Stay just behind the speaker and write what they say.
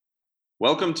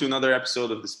Welcome to another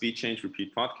episode of the Speed Change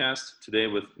Repeat podcast. Today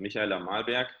with Michaela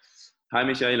Malberg. Hi,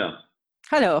 Michaela.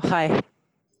 Hello, hi.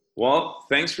 Well,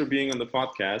 thanks for being on the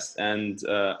podcast. And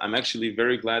I'm actually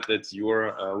very glad that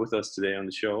you're with us today on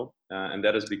the show. And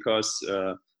that is because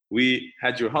we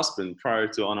had your husband prior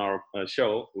to on our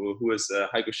show, who is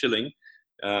Heiko Schilling.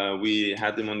 We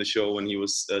had him on the show when he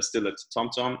was still at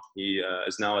TomTom. He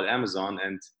is now at Amazon,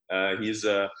 and he's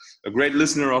a great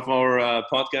listener of our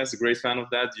podcast, a great fan of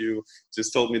that. You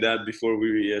just told me that before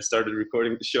we started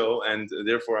recording the show, and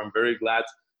therefore I'm very glad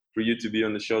for you to be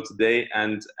on the show today.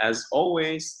 And as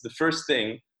always, the first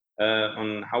thing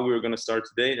on how we're going to start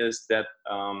today is that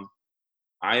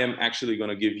I am actually going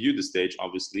to give you the stage,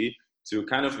 obviously, to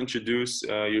kind of introduce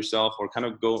yourself or kind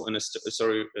of go in a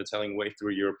storytelling way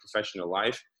through your professional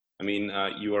life. I mean,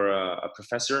 you are a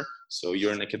professor, so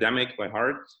you're an academic by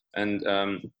heart. And,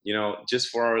 just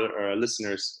for our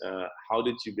listeners, how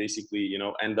did you basically,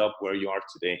 end up where you are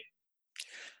today?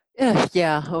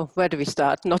 Where do we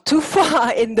start? Not too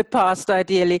far in the past,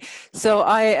 ideally. So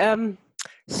I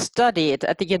studied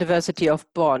at the University of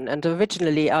Bonn, and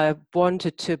originally I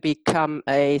wanted to become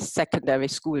a secondary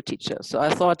school teacher. So I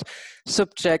thought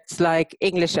subjects like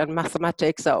English and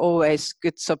mathematics are always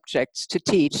good subjects to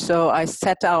teach. So I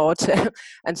set out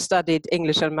and studied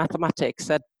English and mathematics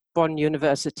at Bonn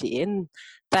University. In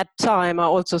that time, I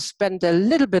also spent a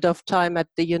little bit of time at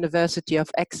the University of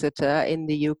Exeter in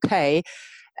the UK.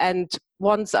 And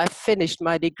once I finished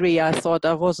my degree, I thought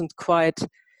I wasn't quite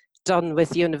done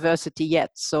with university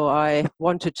yet. So I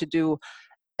wanted to do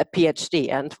a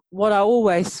PhD. And what I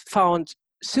always found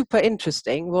super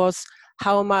interesting was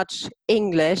how much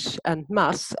English and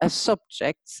maths as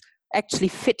subjects actually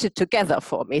fitted together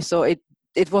for me. So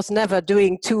it was never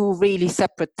doing two really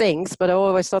separate things, but I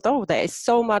always thought, there is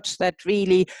so much that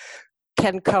really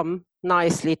can come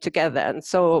nicely together. And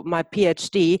so my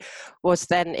PhD was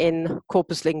then in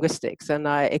corpus linguistics, and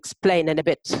I explain in a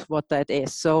bit what that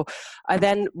is. So I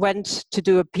then went to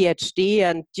do a PhD,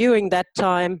 and during that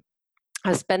time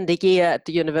I spent a year at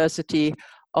the University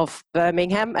of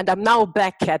Birmingham, and I'm now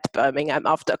back at Birmingham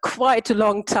after quite a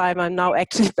long time. I'm now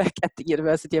actually back at the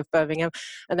University of Birmingham,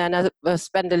 and then I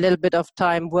spent a little bit of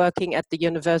time working at the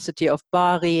University of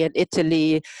Bari in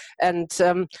Italy, and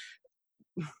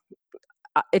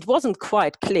it wasn't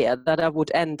quite clear that I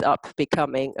would end up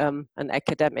becoming an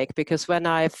academic, because when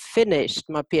I finished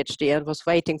my PhD and was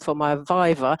waiting for my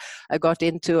viva, I got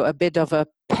into a bit of a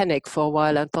panic for a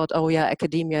while and thought,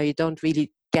 academia, you don't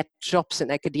really get jobs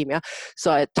in academia.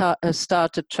 So I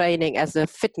started training as a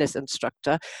fitness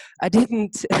instructor. I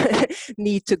didn't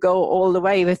need to go all the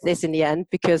way with this in the end,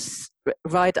 because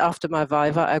right after my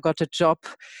viva, I got a job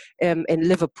in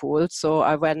Liverpool. So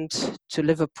I went to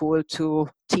Liverpool to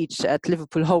teach at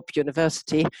Liverpool Hope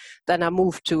University. Then I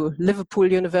moved to Liverpool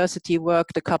University,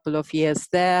 worked a couple of years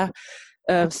there,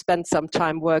 spent some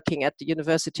time working at the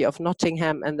University of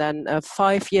Nottingham. And then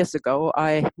 5 years ago,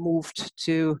 I moved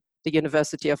to the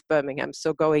University of Birmingham.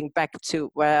 So going back to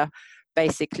where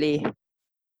basically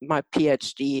my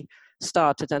PhD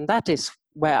started, and that is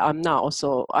where I'm now.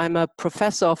 So I'm a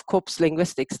professor of corpus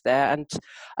linguistics there, and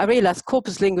I realized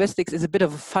corpus linguistics is a bit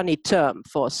of a funny term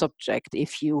for a subject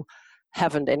if you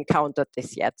haven't encountered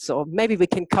this yet. So maybe we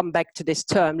can come back to this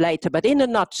term later, but in a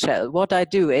nutshell, what I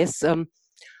do is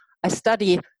I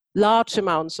study large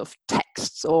amounts of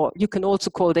texts, or you can also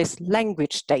call this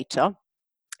language data,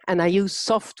 and I use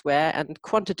software and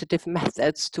quantitative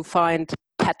methods to find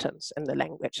patterns in the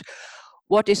language.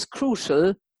 What is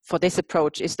crucial for this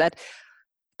approach is that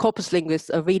corpus linguists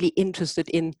are really interested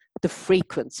in the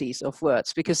frequencies of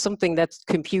words, because something that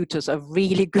computers are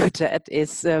really good at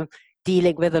is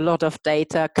dealing with a lot of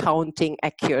data, counting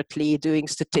accurately, doing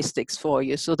statistics for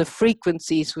you. So the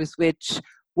frequencies with which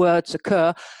words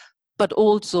occur, but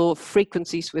also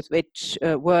frequencies with which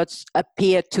words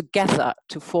appear together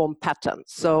to form patterns.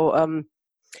 So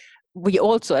we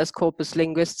also, as corpus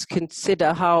linguists,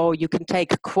 consider how you can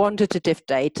take quantitative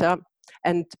data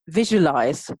and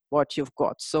visualize what you've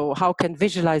got. So how can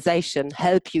visualization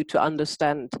help you to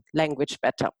understand language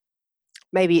better?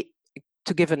 Maybe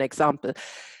to give an example,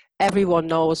 everyone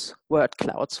knows word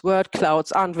clouds. Word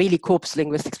clouds aren't really corpus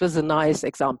linguistics, but it's a nice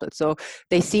example. So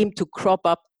they seem to crop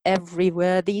up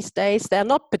everywhere these days. They're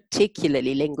not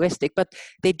particularly linguistic, but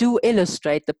they do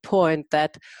illustrate the point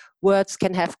that words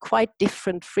can have quite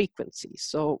different frequencies.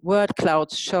 So word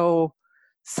clouds show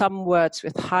some words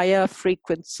with higher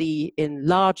frequency in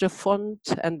larger font,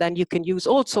 and then you can use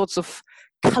all sorts of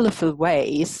colorful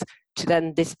ways to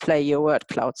then display your word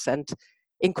clouds. And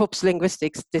in corpus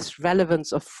linguistics, this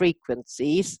relevance of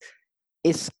frequencies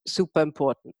is super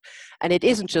important. And it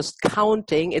isn't just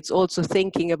counting, it's also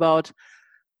thinking about,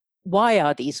 why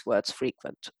are these words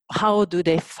frequent? How do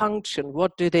they function?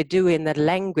 What do they do in the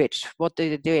language? What do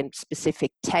they do in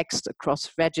specific text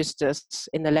across registers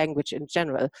in the language in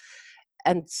general?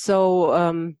 And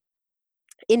so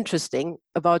interesting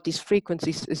about these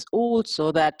frequencies is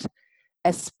also that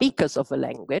as speakers of a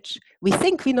language, we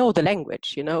think we know the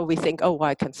language, we think, oh,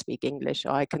 I can speak English,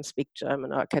 or I can speak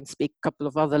German, or I can speak a couple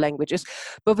of other languages,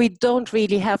 but we don't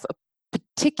really have a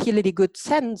particularly good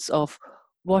sense of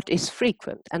what is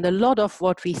frequent. And a lot of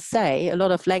what we say, a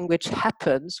lot of language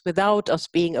happens without us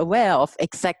being aware of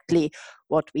exactly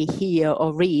what we hear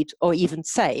or read or even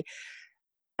say.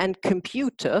 And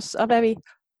computers are very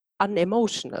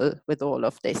unemotional with all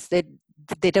of this.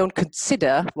 They don't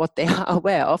consider what they are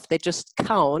aware of. They just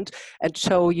count and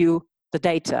show you the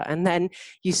data, and then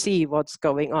you see what's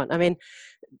going on. I mean,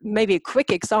 maybe a quick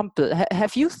example.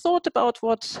 Have you thought about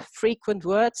what frequent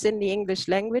words in the English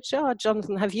language are?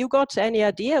 Jonathan, have you got any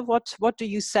idea? What do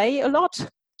you say a lot?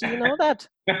 Do you know that?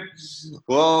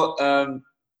 Well,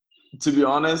 to be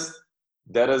honest,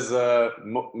 that is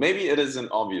maybe it is an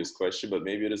obvious question, but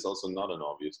maybe it is also not an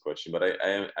obvious question. But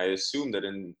I assume that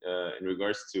in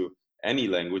regards to any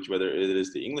language, whether it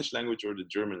is the English language or the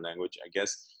German language, I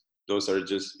guess those are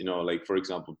just, like, for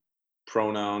example,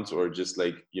 pronouns, or just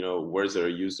like, words that are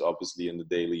used obviously in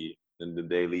the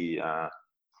daily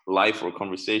life or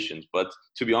conversations. But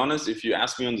to be honest, if you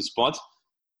ask me on the spot,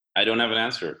 I don't have an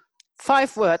answer.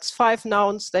 5 words, 5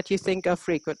 nouns that you think are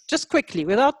frequent, just quickly,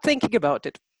 without thinking about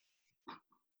it.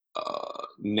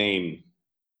 Name.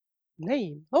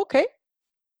 Okay.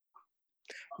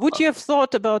 Would you have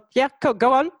thought about,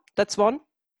 go on, that's one.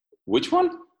 Which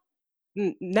one?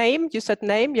 Name, you said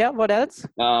name, yeah, what else?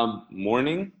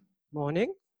 Morning.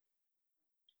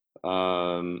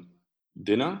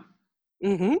 Dinner.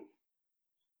 Mm-hmm.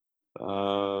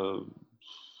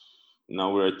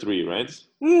 Now we're at 3, right?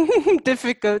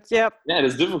 Difficult, yeah. Yeah, it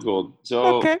is difficult. So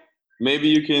okay. maybe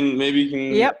you can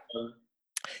yep.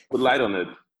 Put light on it.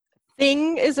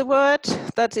 Thing is a word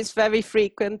that is very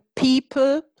frequent.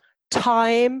 People,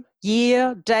 time,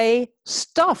 year, day,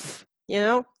 stuff,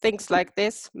 things like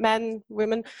this, men,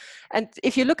 women. And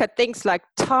if you look at things like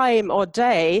time or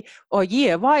day or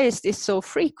year, why is this so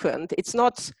frequent? It's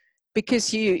not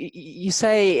because you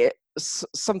say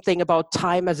something about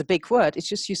time as a big word. It's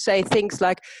just you say things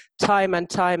like time and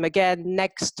time again,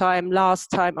 next time, last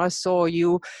time I saw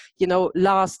you,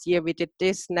 last year we did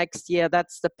this, next year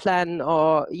that's the plan,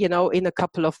 or, in a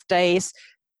couple of days.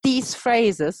 These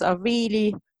phrases are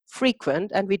really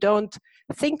frequent and we don't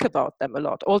think about them a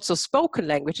lot. Also, spoken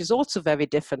language is also very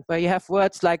different, where you have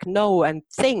words like know and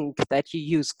think that you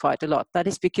use quite a lot. That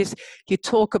is because you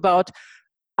talk about,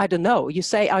 I don't know, you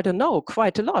say I don't know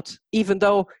quite a lot, even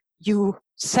though you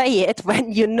say it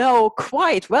when you know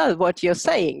quite well what you're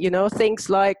saying. Things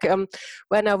like,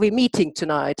 when are we meeting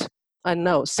tonight? I don't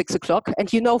know, 6 o'clock.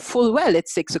 And you know full well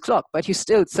it's 6 o'clock, but you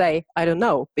still say, I don't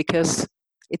know, because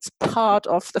it's part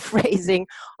of the phrasing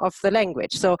of the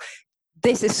language. So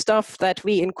this is stuff that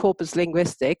we in corpus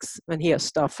linguistics, and here's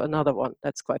stuff, another one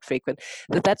that's quite frequent,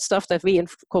 that's stuff that we in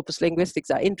corpus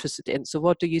linguistics are interested in. So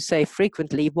what do you say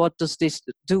frequently? What does this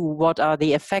do? What are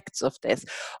the effects of this?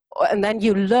 And then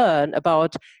you learn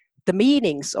about the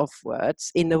meanings of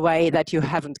words in a way that you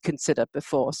haven't considered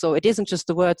before. So it isn't just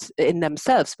the words in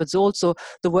themselves, but it's also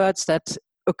the words that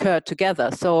occur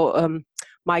together. So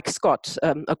Mike Scott,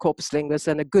 a corpus linguist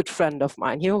and a good friend of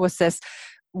mine, he always says,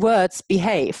 words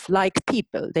behave like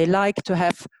people. They like to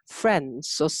have friends.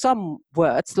 So some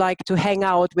words like to hang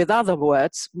out with other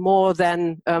words more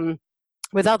than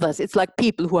with others. It's like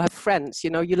people who have friends. You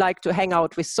like to hang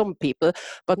out with some people,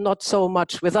 but not so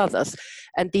much with others.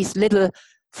 And these little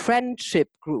friendship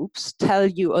groups tell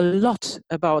you a lot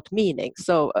about meaning.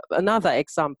 So another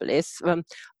example is,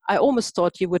 I almost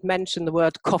thought you would mention the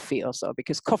word coffee or so,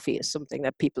 because coffee is something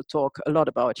that people talk a lot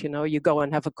about. You go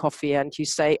and have a coffee and you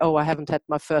say, oh, I haven't had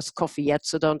my first coffee yet,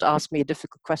 so don't ask me a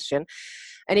difficult question.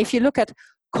 And if you look at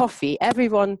coffee,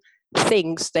 everyone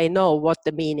thinks they know what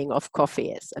the meaning of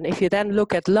coffee is. And if you then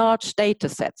look at large data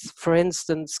sets, for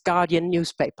instance, Guardian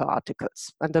newspaper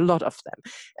articles, and a lot of them,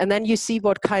 and then you see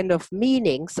what kind of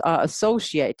meanings are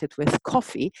associated with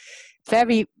coffee,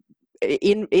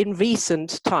 in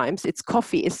recent times,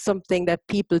 coffee is something that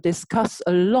people discuss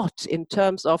a lot in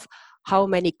terms of how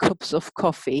many cups of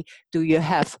coffee do you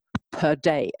have per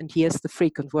day. And here's the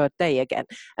frequent word day again.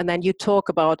 And then you talk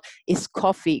about, is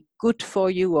coffee good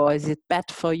for you or is it bad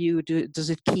for you?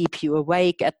 Does it keep you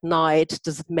awake at night?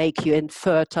 Does it make you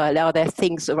infertile? Are there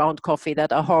things around coffee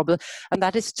that are horrible? And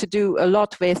that is to do a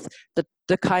lot with the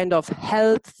the kind of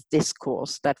health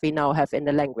discourse that we now have in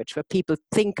the language, where people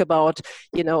think about,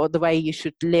 the way you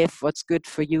should live, what's good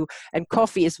for you. And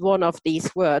coffee is one of these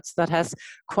words that has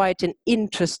quite an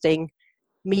interesting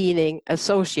meaning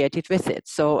associated with it.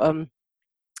 So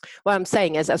what I'm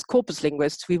saying is, as corpus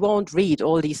linguists, we won't read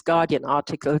all these Guardian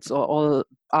articles or all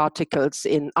articles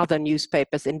in other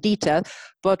newspapers in detail,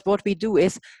 but what we do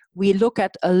is we look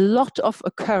at a lot of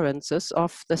occurrences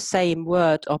of the same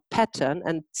word or pattern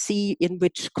and see in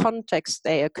which context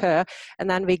they occur, and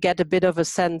then we get a bit of a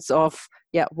sense of,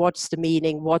 what's the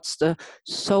meaning, what's the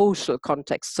social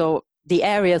context. So the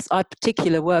areas I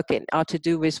particularly work in are to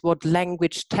do with what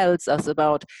language tells us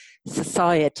about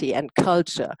society and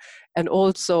culture, and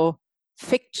also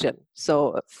fiction.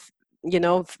 So,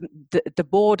 the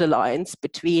borderlines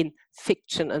between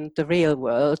fiction and the real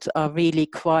world are really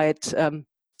quite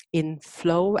in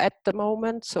flow at the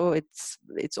moment. So it's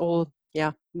all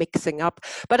mixing up.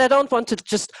 But I don't want to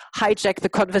just hijack the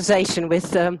conversation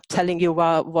with telling you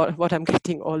what I'm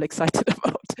getting all excited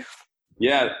about.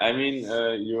 Yeah, I mean,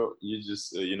 you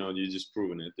just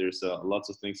proven it. There's lots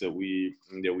of things that we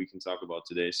can talk about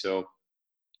today. So,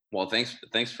 well,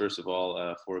 thanks first of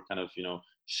all for kind of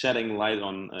shedding light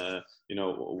on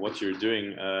what you're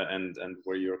doing and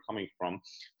where you're coming from.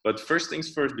 But first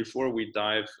things first, before we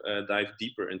dive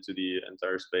deeper into the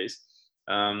entire space,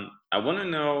 I want to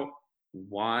know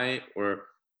why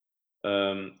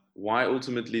why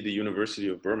ultimately the University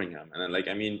of Birmingham. And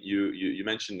you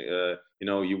mentioned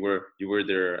you were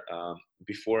there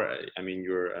before. I mean,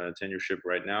 your tenureship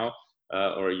right now,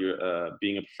 or you're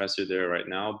being a professor there right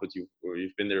now, but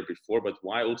you've been there before. But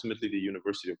why ultimately the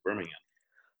University of Birmingham?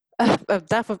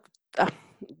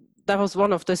 That was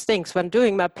one of those things. When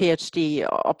doing my PhD,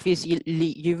 obviously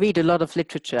you read a lot of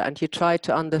literature and you try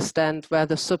to understand where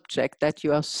the subject that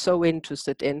you are so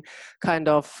interested in kind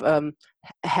of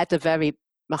had a very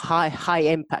high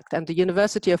impact. And the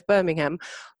University of Birmingham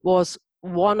was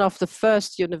one of the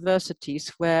first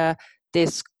universities where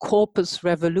this corpus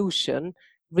revolution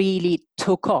really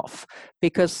took off,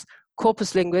 because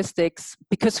corpus linguistics,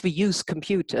 because we use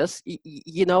computers,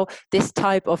 this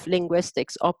type of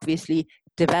linguistics obviously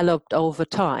developed over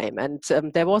time. And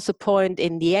there was a point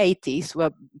in the 80s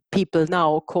where people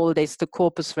now call this the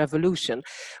corpus revolution,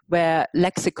 where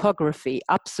lexicography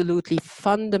absolutely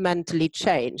fundamentally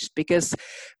changed. Because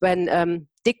when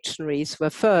dictionaries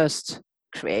were first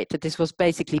created, this was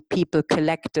basically people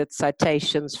collected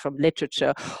citations from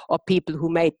literature, or people who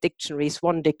made dictionaries,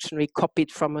 one dictionary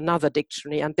copied from another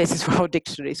dictionary, and this is how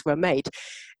dictionaries were made.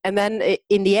 And then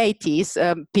in the 80s,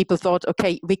 people thought,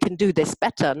 okay, we can do this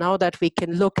better now that we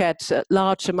can look at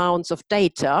large amounts of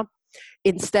data.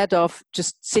 Instead of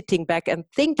just sitting back and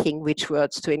thinking which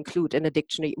words to include in a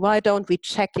dictionary, why don't we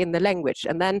check in the language?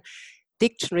 And then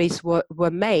dictionaries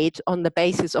were made on the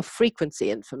basis of frequency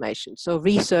information. So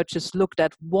researchers looked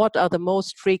at what are the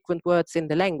most frequent words in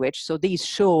the language, so these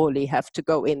surely have to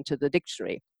go into the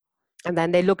dictionary. And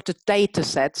then they looked at data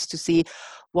sets to see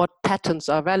what patterns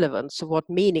are relevant, so what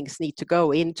meanings need to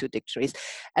go into dictionaries.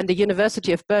 And the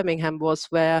University of Birmingham was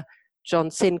where John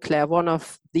Sinclair, one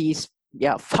of these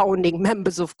founding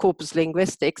members of corpus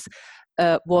linguistics,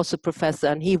 was a professor,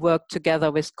 and he worked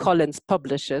together with Collins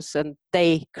Publishers, and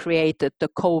they created the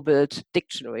Cobalt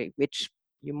Dictionary, which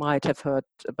you might have heard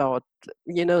about.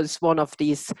 It's one of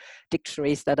these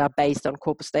dictionaries that are based on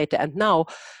corpus data, and now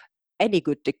any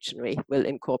good dictionary will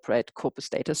incorporate corpus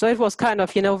data. So it was kind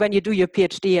of, when you do your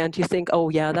PhD and you think, oh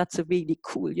yeah, that's a really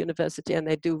cool university and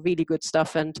they do really good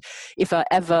stuff, and if I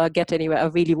ever get anywhere, I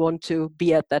really want to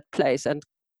be at that place. And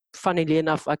funnily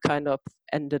enough, I kind of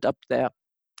ended up there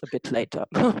a bit later.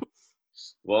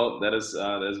 Well, that is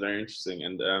very interesting.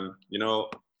 And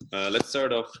let's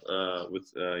start off with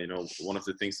one of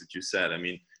the things that you said. I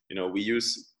mean, we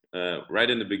use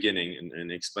right in the beginning in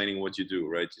explaining what you do,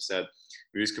 right? You said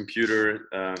we use computer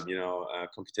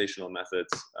computational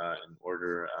methods in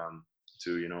order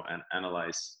to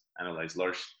analyze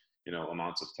large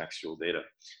amounts of textual data.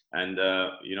 And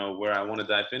where I want to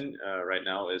dive in right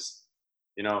now is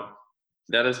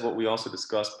that is what we also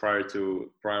discussed prior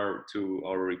to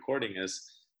our recording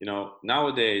is,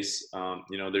 nowadays,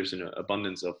 there's an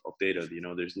abundance of data,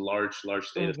 there's large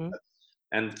data sets.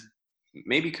 And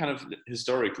maybe kind of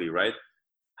historically, right?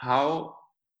 How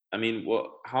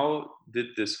did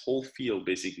this whole field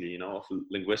basically, of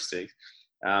linguistics,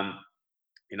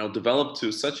 develop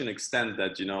to such an extent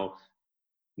that,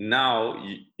 now,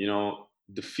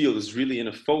 the field is really in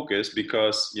a focus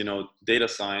because, data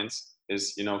science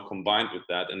is combined with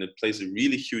that, and it plays a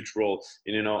really huge role.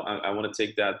 I want to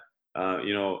take that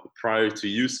prior to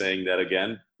you saying that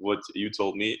again, what you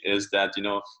told me is that,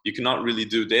 you cannot really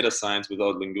do data science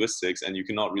without linguistics, and you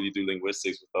cannot really do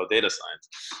linguistics without data science.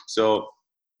 So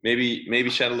maybe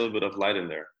shed a little bit of light in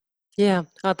there. Yeah,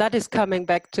 that is coming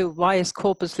back to why is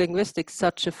corpus linguistics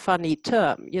such a funny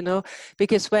term,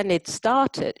 because when it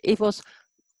started, it was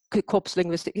corpus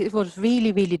linguistics, it was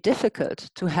really, really difficult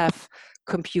to have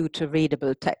computer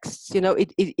readable texts.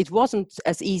 It wasn't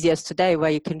as easy as today, where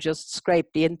you can just scrape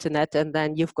the internet and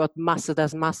then you've got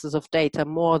masses of data,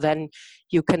 more than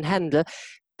you can handle.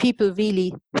 People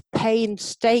really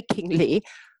painstakingly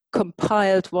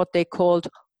compiled what they called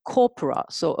corpora.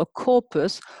 So a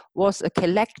corpus was a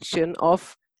collection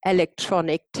of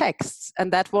electronic texts,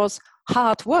 and that was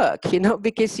hard work,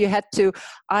 because you had to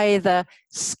either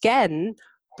scan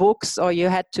books or you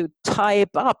had to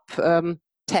type up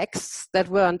texts that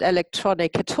weren't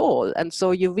electronic at all. And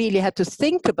so you really had to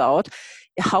think about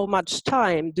how much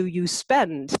time do you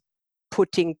spend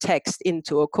putting text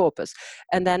into a corpus.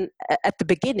 And then at the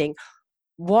beginning,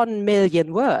 1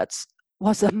 million words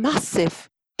was a massive,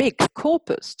 big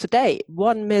corpus. Today,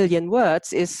 1 million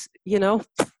words is,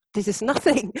 this is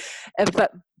nothing.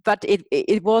 But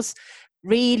it was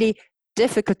really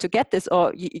difficult to get this.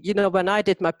 Or, when I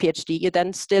did my PhD, you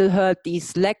then still heard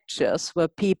these lectures where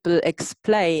people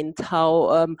explained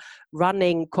how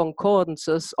running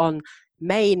concordances on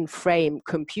mainframe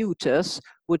computers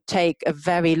would take a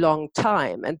very long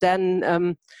time. And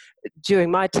then during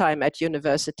my time at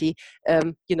university,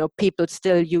 people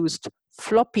still used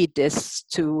floppy disks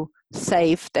to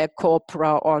save their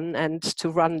corpora on and to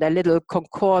run their little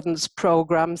concordance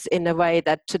programs in a way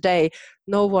that today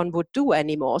no one would do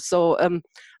anymore. So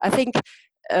I think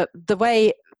the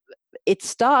way it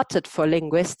started for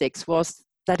linguistics was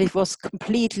that it was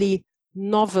completely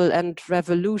novel and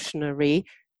revolutionary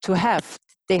to have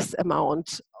this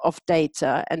amount of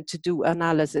data and to do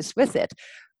analysis with it.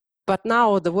 But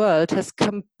now the world has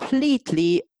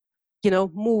completely,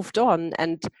 moved on,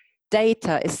 and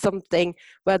data is something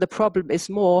where the problem is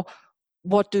more,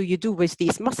 what do you do with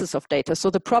these masses of data? So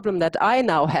the problem that I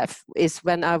now have is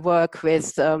when I work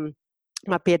with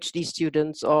my PhD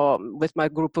students or with my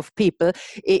group of people,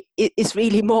 it is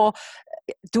really more,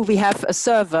 do we have a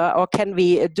server, or can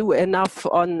we do enough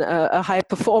on a high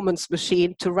performance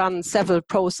machine to run several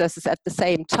processes at the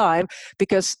same time?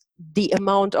 Because the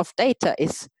amount of data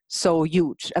is so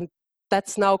huge, and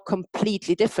that's now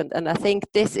completely different. And I think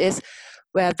this is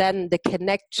where then the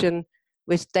connection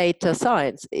with data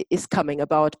science is coming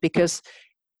about, because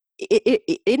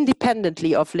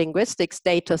independently of linguistics,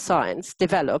 data science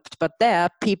developed, but there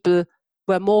people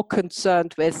were more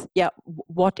concerned with,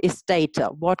 what is data?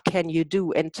 What can you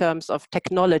do in terms of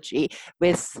technology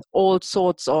with all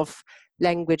sorts of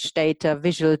language data,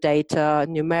 visual data,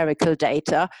 numerical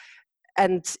data?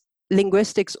 And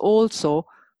linguistics also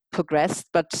progressed,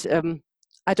 but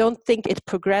I don't think it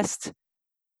progressed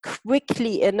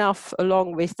quickly enough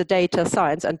along with the data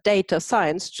science, and data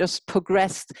science just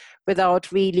progressed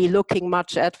without really looking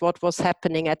much at what was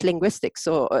happening at linguistics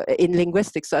or in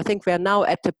linguistics. So I think we are now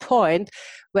at the point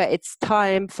where it's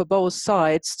time for both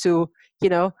sides to,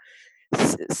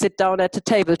 sit down at the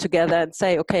table together and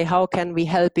say, okay, how can we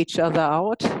help each other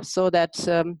out, so that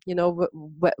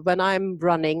when I'm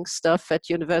running stuff at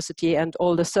university and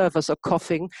all the servers are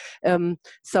coughing,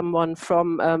 someone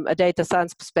from a data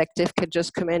science perspective can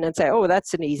just come in and say, oh,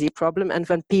 that's an easy problem. And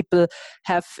when people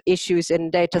have issues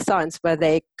in data science where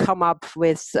they come up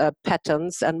with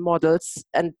patterns and models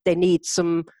and they need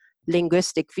some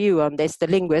linguistic view on this, the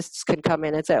linguists can come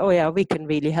in and say, oh yeah, we can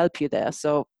really help you there.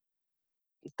 So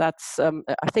that's,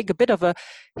 I think, a bit of a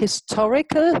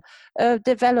historical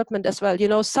development as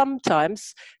well.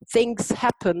 Sometimes things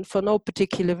happen for no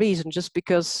particular reason, just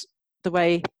because the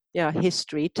way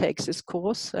history takes its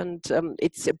course, and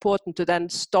it's important to then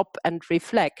stop and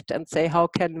reflect and say, how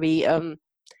can we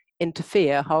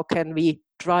interfere? How can we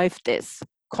drive this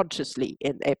consciously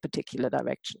in a particular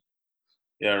direction?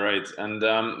 Yeah, right. And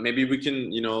maybe we can,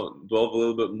 delve a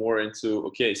little bit more into,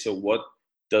 okay, so what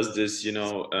does this,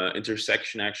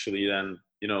 intersection actually then,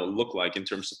 look like in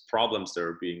terms of problems that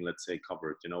are being, let's say,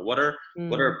 covered? What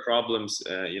are problems,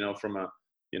 from a,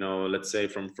 let's say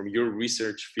from your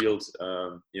research field,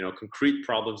 concrete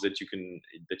problems that you can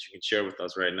share with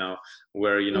us right now,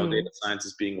 where data science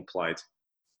is being applied?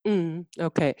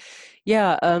 Okay,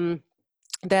 yeah.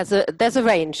 there's a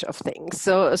range of things.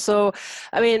 So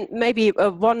I mean, maybe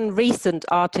one recent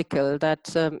article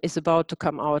that is about to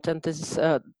come out, and this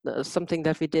is something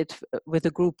that we did with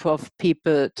a group of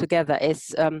people together,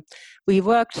 is we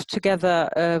worked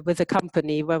together with a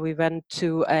company where we went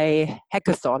to a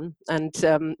hackathon, and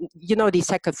you know, these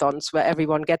hackathons where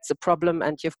everyone gets a problem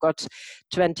and you've got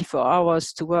 24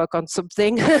 hours to work on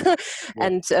something. Yeah.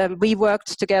 And we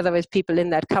worked together with people in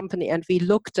that company, and we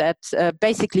looked at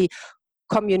basically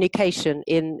communication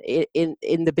in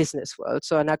the business world.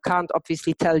 So, and I can't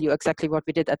obviously tell you exactly what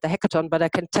we did at the hackathon, but I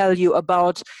can tell you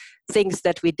about things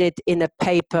that we did in a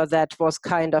paper that was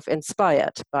kind of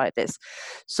inspired by this.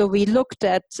 So we looked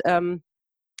at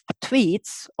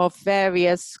tweets of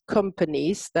various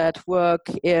companies that work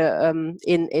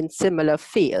in similar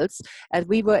fields, and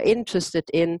we were interested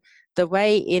in the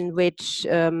way in which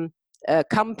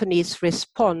companies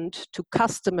respond to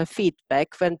customer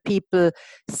feedback when people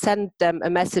send them a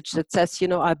message that says, you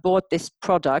know, I bought this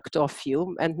product off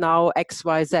you and now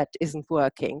XYZ isn't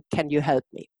working. Can you help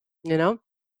me? You know?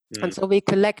 And so we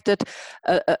collected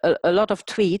a lot of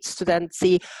tweets to then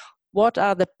see what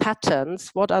are the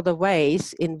patterns, what are the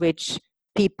ways in which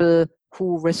people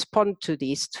who respond to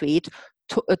these tweets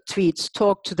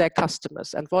talk to their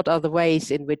customers, and what are the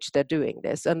ways in which they're doing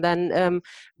this. And then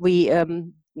we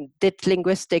did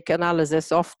linguistic analysis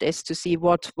of this to see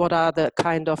what are the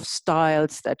kind of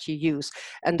styles that you use,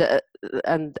 and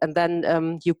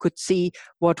then you could see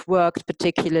what worked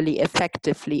particularly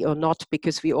effectively or not,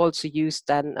 because we also used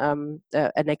then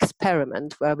an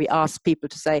experiment where we asked people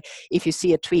to say, if you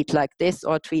see a tweet like this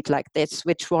or a tweet like this,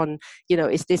 which one, you know,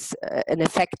 is this an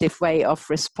effective way of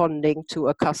responding to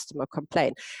a customer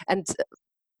complaint? And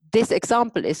this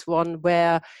example is one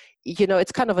where, you know,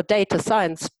 it's kind of a data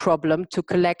science problem to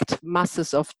collect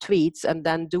masses of tweets and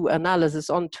then do analysis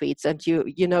on tweets. And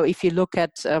you know, if you look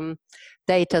at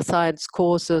data science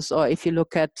courses, or if you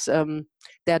look at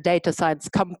there are data science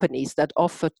companies that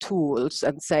offer tools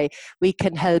and say, we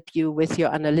can help you with your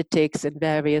analytics in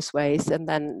various ways, and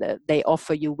then they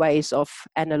offer you ways of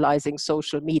analyzing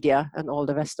social media and all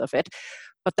the rest of it.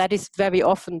 But that is very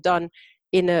often done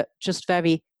in a just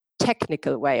very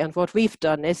technical way. And what we've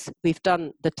done is we've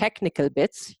done the technical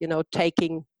bits, you know,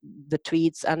 taking the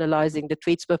tweets, analyzing the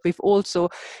tweets, but we've also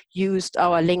used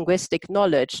our linguistic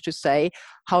knowledge to say,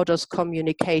 how does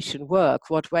communication work?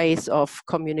 What ways of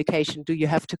communication do you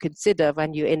have to consider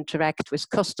when you interact with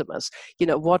customers? You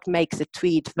know, what makes a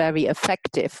tweet very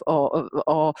effective,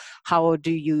 or how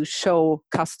do you show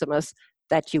customers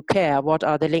that you care? What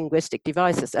are the linguistic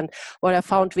devices? And what I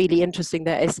found really interesting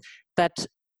there is that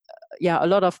a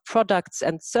lot of products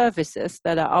and services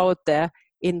that are out there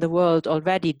in the world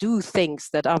already do things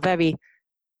that are very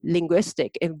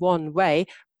linguistic in one way,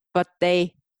 but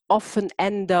they often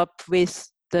end up with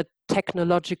the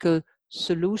technological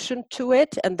solution to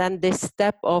it. And then this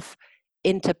step of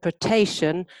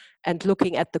interpretation and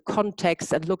looking at the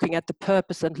context and looking at the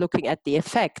purpose and looking at the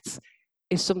effects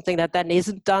is something that then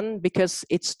isn't done, because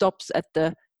it stops at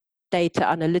the data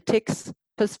analytics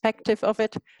perspective of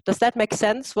it. Does that make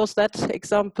sense? Was that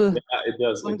example? Yeah, it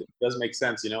does. It does make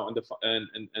sense, you know,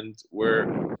 and where,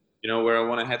 you know, where I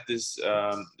want to head this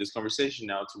this conversation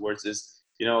now towards is,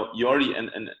 you know, you already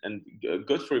and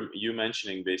good for you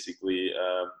mentioning basically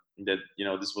that, you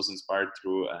know, this was inspired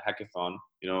through a hackathon,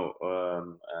 you know,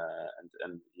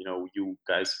 and you know, you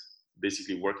guys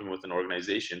basically working with an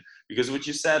organization, because what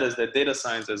you said is that data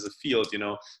science as a field, you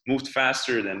know, moved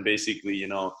faster than basically, you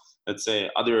know, let's say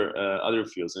other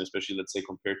fields, and especially, let's say,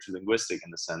 compared to linguistic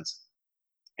in a sense,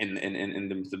 in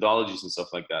the methodologies and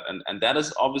stuff like that, and that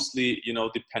is obviously, you know,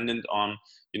 dependent on,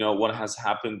 you know, what has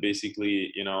happened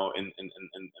basically, you know, in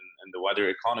the wider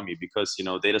economy, because, you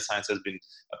know, data science has been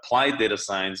applied, data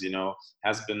science, you know,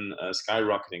 has been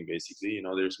skyrocketing basically. You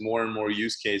know, there's more and more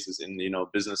use cases in, you know,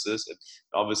 businesses. It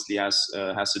obviously has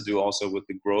to do also with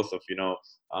the growth of, you know,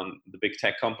 the big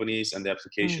tech companies and the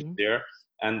application there.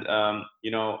 And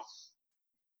you know,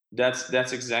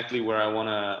 that's exactly where I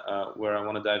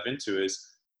wanna dive into is,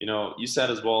 you know, you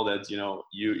said as well that, you know,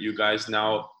 you guys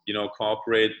now, you know,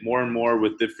 cooperate more and more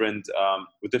with different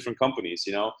companies,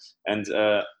 you know, and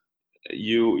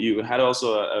you had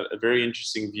also a very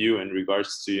interesting view in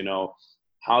regards to, you know,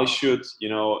 how should, you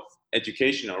know,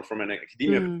 education, or from an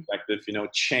academia perspective, you know,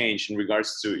 change in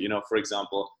regards to, you know, for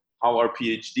example, how are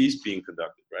PhDs being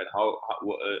conducted, right? How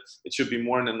it should be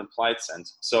more in an applied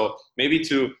sense. So maybe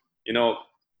to, you know,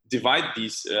 divide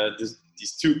these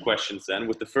two questions then,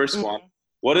 with the first one,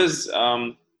 what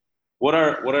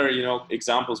are you know,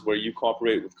 examples where you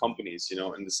cooperate with companies, you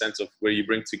know, in the sense of where you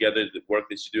bring together the work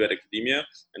that you do at academia,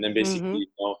 and then basically, you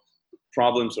know,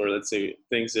 problems, or let's say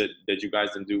things that you guys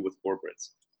then do with corporates?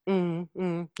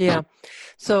 Yeah.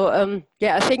 So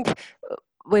yeah, I think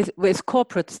with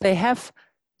corporates, they have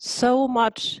so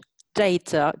much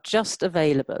data just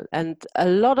available, and a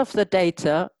lot of the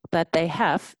data that they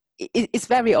have is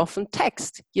very often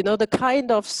text, the kind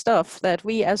of stuff that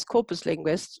we as corpus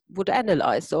linguists would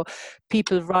analyze. So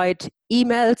people write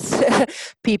emails,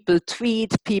 people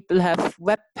tweet, people have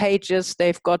web pages,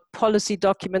 they've got policy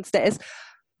documents. There is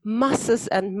masses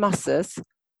and masses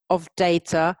of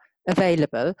data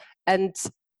available. And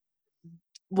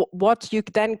what you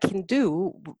then can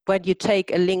do when you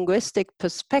take a linguistic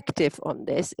perspective on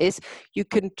this is you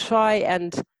can try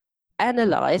and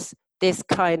analyze this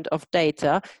kind of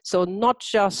data. So not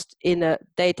just in a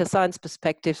data science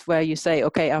perspective where you say,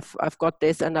 okay, I've got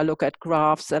this and I look at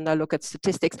graphs and I look at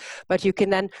statistics, but you can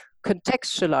then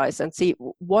contextualize and see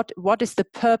what is the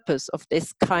purpose of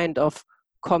this kind of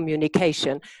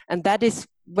communication. And that is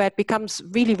where it becomes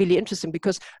really, really interesting,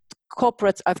 because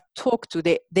corporates I've talked to,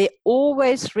 they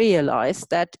always realize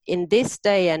that in this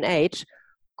day and age,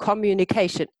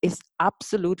 communication is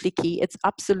absolutely key. It's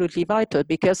absolutely vital,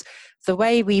 because the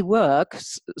way we work,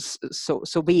 so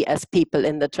we as people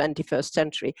in the 21st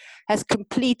century, has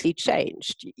completely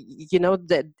changed.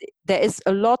 That there is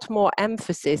a lot more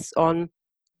emphasis on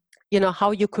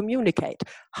how you communicate,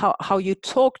 how you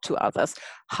talk to others,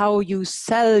 how you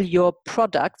sell your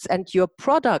products, and your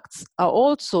products are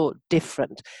also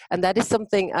different. And that is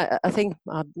something I think,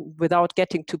 without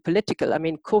getting too political, I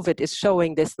mean, COVID is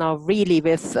showing this now really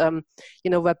with,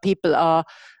 where people are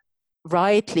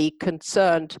rightly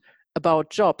concerned about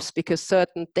jobs because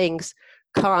certain things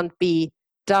can't be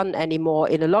done anymore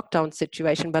in a lockdown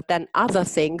situation, but then other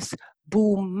things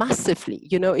boom massively.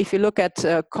 If you look at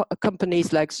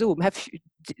companies like Zoom,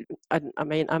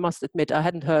 I must admit, I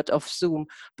hadn't heard of Zoom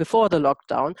before the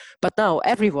lockdown, but now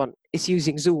everyone is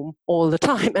using Zoom all the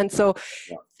time. And so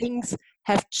things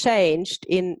have changed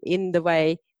in the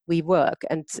way we work.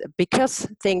 And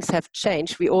because things have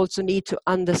changed, we also need to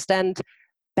understand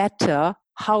better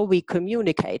how we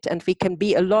communicate, and we can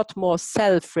be a lot more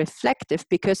self-reflective,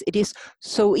 because it is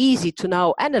so easy to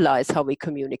now analyze how we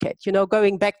communicate.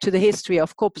 Going back to the history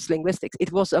of corpus linguistics,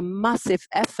 it was a massive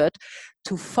effort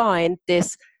to find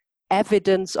this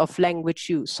evidence of language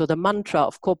use. So the mantra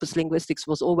of corpus linguistics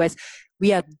was always,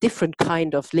 we are different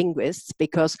kind of linguists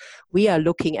because we are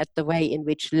looking at the way in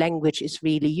which language is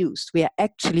really used. We are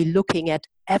actually looking at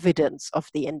evidence of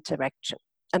the interaction.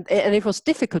 And it was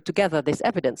difficult to gather this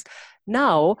evidence.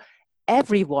 Now,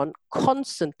 everyone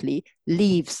constantly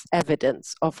leaves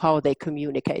evidence of how they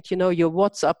communicate. Your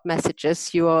WhatsApp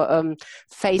messages, your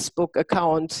Facebook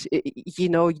account,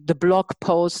 the blog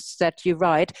posts that you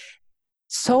write.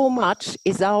 So much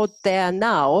is out there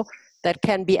now that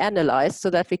can be analyzed so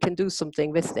that we can do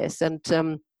something with this. And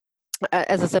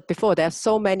as I said before, there are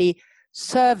so many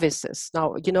services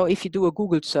now. If you do a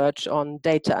Google search on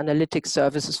data analytics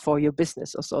services for your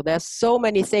business or so, there's so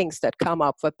many things that come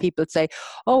up where people say,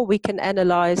 oh, we can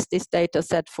analyze this data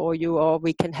set for you, or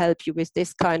we can help you with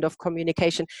this kind of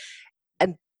communication.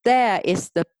 And there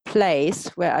is the place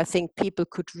where I think people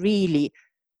could really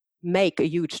make a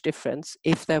huge difference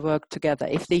if they work together,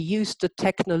 if they use the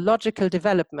technological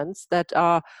developments that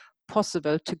are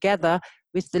possible together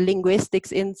with the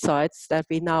linguistics insights that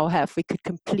we now have. We could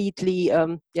completely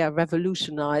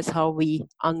revolutionize how we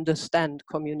understand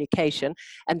communication.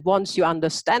 And once you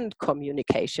understand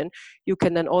communication, you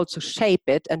can then also shape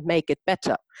it and make it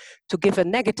better. To give a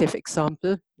negative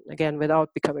example, again, without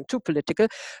becoming too political,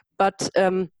 but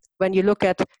when you look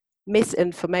at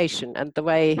misinformation and the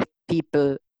way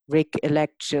people rig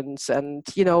elections and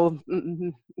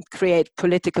create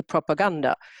political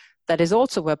propaganda, that is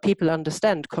also where people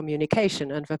understand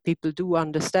communication and where people do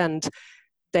understand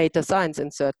data science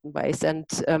in certain ways. And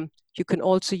you can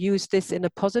also use this in a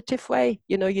positive way.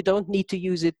 You don't need to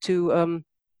use it to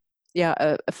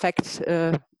affect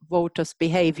voters'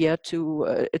 behavior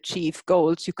to achieve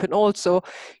goals. You can also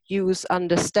use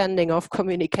understanding of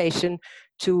communication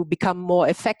to become more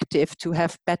effective, to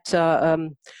have better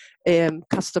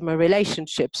customer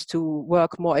relationships, to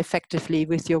work more effectively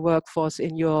with your workforce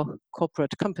in your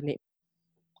corporate company.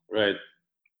 Right.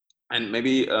 And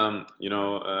maybe,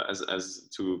 as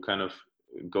to kind of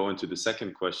go into the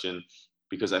second question,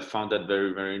 because I found that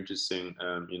very, very interesting,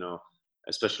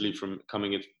 especially from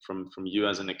coming from you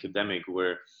as an academic,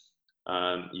 where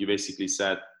you basically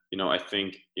said, I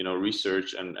think,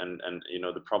 research and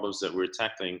the problems that we're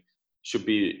tackling should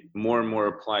be more and more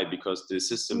applied, because the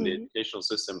system, the educational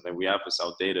system that we have is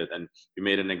outdated. And you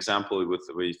made an example with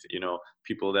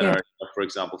people that Yeah. are, for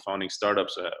example, founding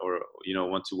startups, or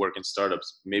want to work in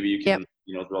startups. Maybe you Yeah. can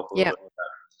delve a Yeah. little bit on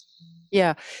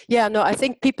that. Yeah, no, I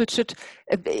think people should,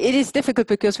 it is difficult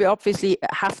because we obviously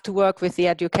have to work with the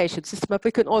education system, but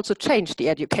we can also change the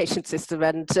education system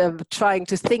and trying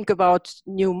to think about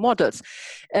new models.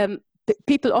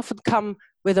 People often come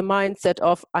with a mindset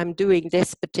of, I'm doing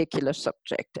this particular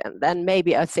subject, and then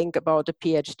maybe I think about a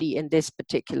PhD in this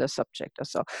particular subject or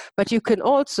so. But you can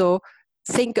also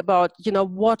think about,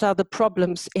 what are the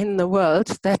problems in the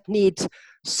world that need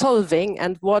solving,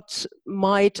 and what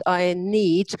might I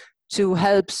need to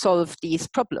help solve these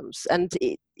problems. And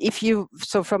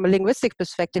so from a linguistic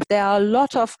perspective, there are a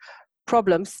lot of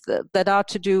problems that are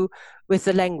to do with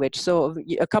the language. So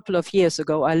a couple of years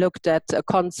ago, I looked at a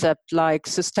concept like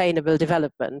sustainable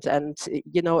development and,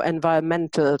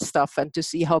 environmental stuff, and to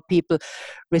see how people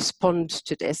respond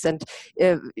to this. And,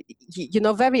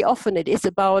 very often it is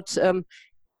about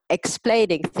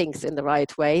explaining things in the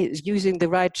right way, using the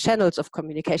right channels of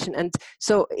communication. And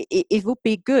so it would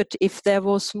be good if there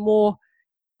was more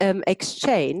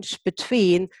exchange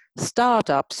between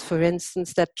startups, for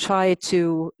instance, that try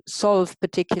to solve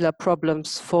particular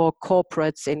problems for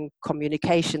corporates in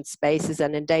communication spaces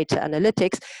and in data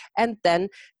analytics, and then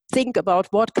think about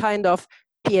what kind of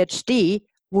PhD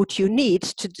would you need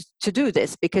to do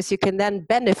this, because you can then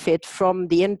benefit from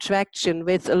the interaction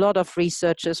with a lot of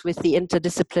researchers, with the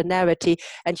interdisciplinarity,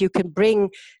 and you can bring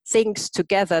things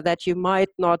together that you might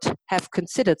not have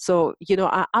considered. So,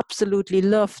 I absolutely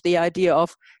love the idea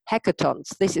of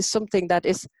hackathons. This is something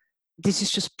this is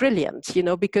just brilliant,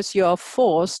 because you are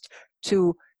forced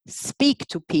to speak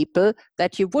to people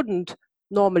that you wouldn't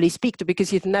normally speak to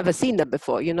because you've never seen them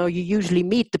before. You usually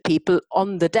meet the people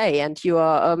on the day, and you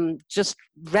are just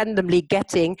randomly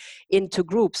getting into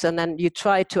groups, and then you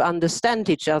try to understand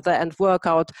each other and work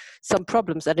out some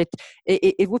problems. And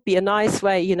it would be a nice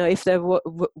way, if there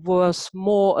was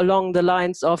more along the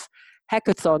lines of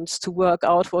hackathons to work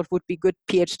out what would be good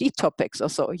PhD topics or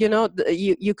so.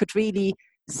 You could really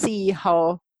see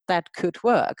how that could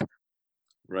work.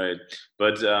 Right.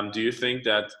 But do you think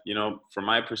that, from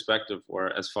my perspective,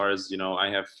 or as far as, I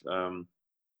have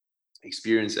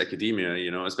experienced academia,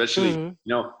 especially,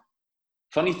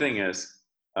 funny thing is,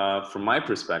 from my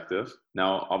perspective,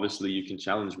 now, obviously you can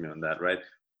challenge me on that, right?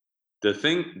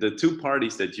 The two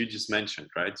parties that you just mentioned,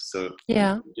 right? So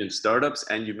in startups,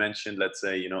 and you mentioned, let's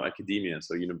say, academia,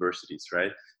 so universities,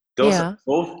 right? Those are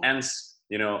both ends,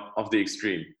 of the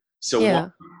extreme. So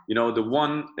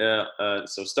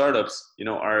so startups,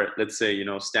 are, let's say,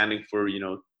 standing for,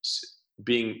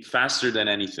 being faster than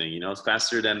anything,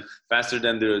 faster than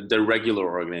the regular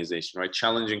organization, right?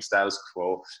 Challenging status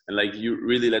quo, and like you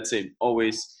really, let's say,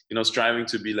 always, striving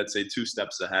to be, let's say, 2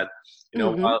 steps ahead.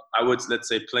 While I would, let's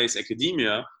say, place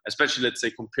academia, especially, let's say,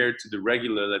 compared to the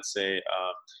regular, let's say,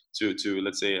 to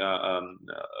let's say,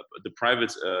 the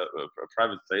private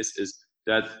place, is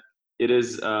that it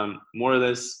is more or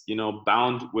less,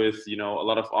 bound with, a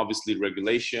lot of, obviously,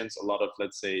 regulations, a lot of,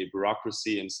 let's say,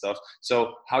 bureaucracy and stuff.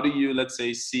 So how do you, let's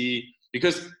say, see,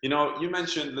 because, you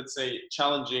mentioned, let's say,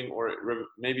 challenging, or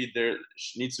maybe there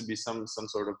needs to be some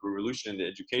sort of revolution in the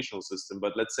educational system,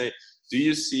 but let's say, do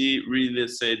you see really,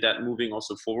 let's say, that moving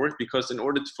also forward? Because in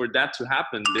order for that to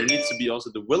happen, there needs to be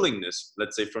also the willingness,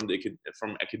 let's say, from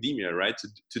academia, right,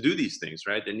 to do these things,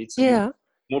 right? There needs to be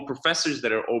more professors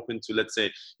that are open to, let's say,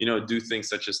 do things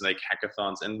such as like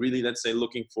hackathons, and really, let's say,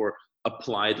 looking for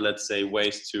applied, let's say,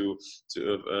 ways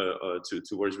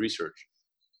towards research.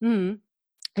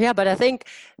 Yeah, but I think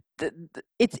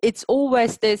it's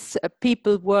always this,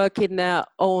 people work in their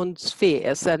own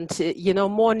spheres, and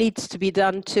more needs to be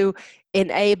done to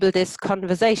enable this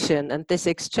conversation and this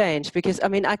exchange. Because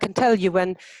I can tell you,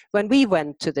 when we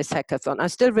went to this hackathon, I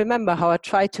still remember how I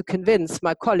tried to convince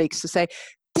my colleagues to say,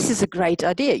 this is a great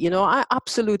idea, I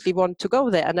absolutely want to go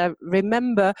there. And I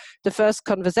remember the first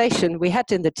conversation we had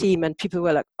in the team, and people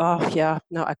were like, oh yeah,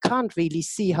 no, I can't really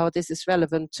see how this is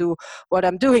relevant to what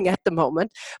I'm doing at the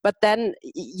moment. But then,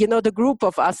 the group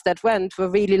of us that went were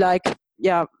really like,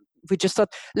 yeah, we just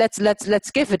thought, let's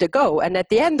give it a go. And at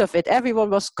the end of it,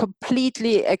 everyone was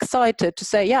completely excited to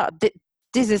say, yeah,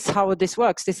 this is how this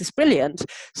works. This is brilliant.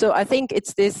 So I think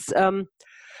it's this,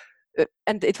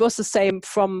 and it was the same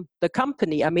from the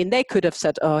company. They could have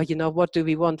said, oh, what do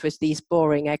we want with these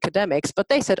boring academics? But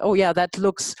they said, oh yeah, that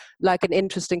looks like an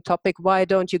interesting topic. Why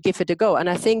don't you give it a go? And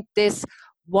I think this,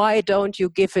 why don't you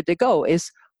give it a go, is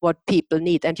what people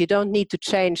need. And you don't need to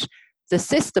change the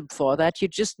system for that. You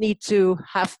just need to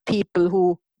have people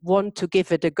who want to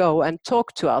give it a go and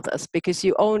talk to others, because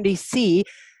you only see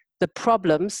the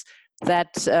problems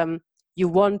that you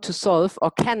want to solve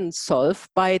or can solve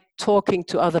by talking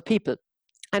to other people.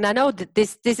 And I know that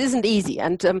this isn't easy,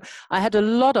 and I had a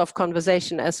lot of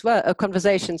conversations as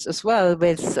well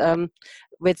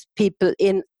with people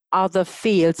in other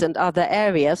fields and other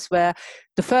areas, where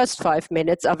the first 5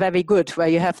 minutes are very good, where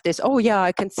you have this, oh yeah,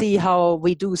 I can see how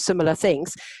we do similar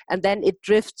things, and then it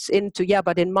drifts into, yeah,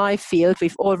 but in my field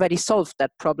we've already solved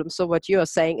that problem. So what you're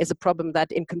saying is a problem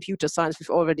that in computer science we've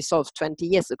already solved 20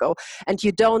 years ago, and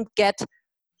you don't get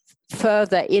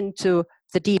further into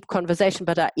the deep conversation.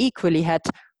 But I equally had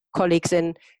colleagues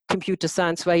in computer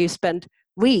science where you spend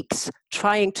weeks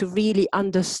trying to really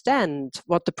understand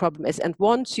what the problem is, and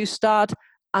once you start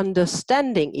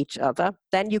understanding each other,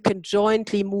 then you can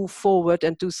jointly move forward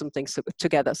and do something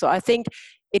together. So I think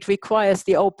it requires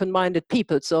the open-minded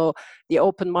people, so the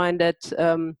open-minded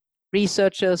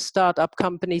researchers, startup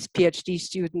companies, PhD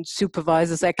students,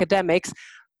 supervisors, academics.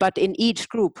 But in each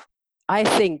group, I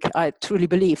truly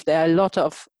believe there are a lot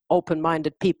of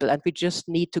open-minded people, and we just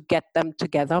need to get them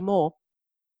together more.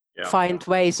 Yeah. Find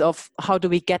ways of how do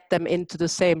we get them into the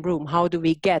same room? How do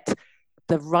we get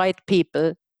the right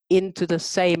people into the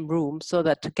same room so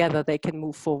that together they can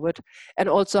move forward? And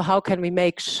also, how can we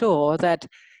make sure that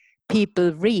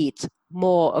people read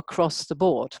more across the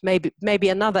board? Maybe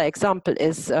another example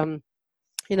is,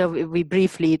 we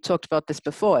briefly talked about this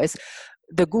before, is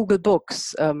the Google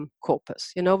Books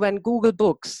corpus. When Google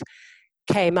Books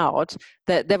came out,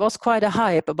 there was quite a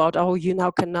hype about, oh, you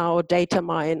can now data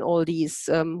mine all these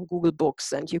Google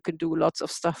Books and you can do lots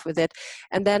of stuff with it.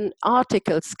 And then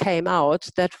articles came out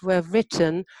that were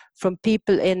written from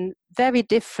people in very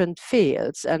different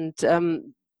fields, and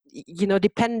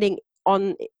depending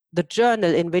on the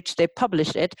journal in which they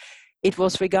published it, it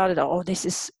was regarded, oh, this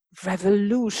is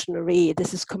revolutionary,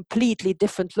 this is completely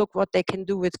different, look what they can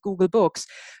do with Google Books.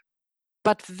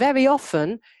 But very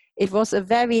often it was a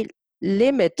very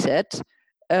limited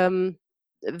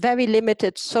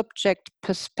subject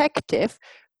perspective,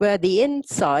 where the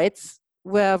insights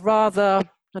were rather,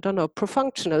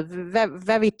 perfunctional,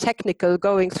 very technical,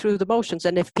 going through the motions.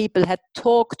 And if people had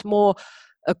talked more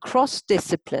across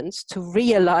disciplines to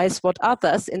realize what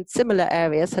others in similar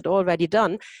areas had already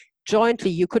done,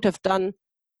 jointly you could have done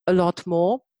a lot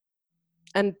more.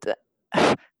 And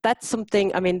that's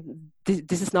something,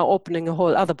 this is now opening a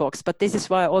whole other box, but this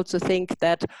is why I also think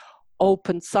that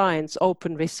open science,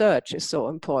 open research is so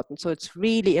important. So it's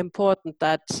really important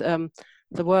that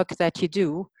the work that you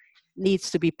do needs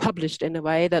to be published in a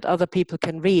way that other people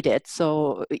can read it.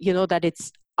 So, that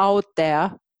it's out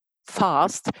there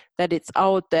fast, that it's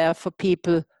out there for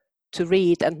people to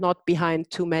read and not behind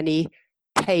too many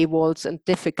paywalls and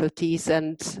difficulties.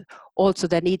 And also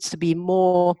there needs to be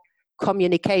more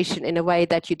communication in a way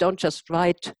that you don't just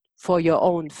write for your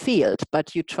own field,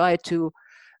 but you try to,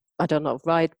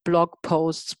 write blog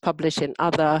posts, publish in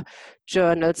other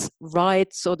journals,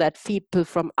 write so that people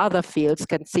from other fields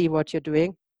can see what you're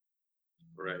doing.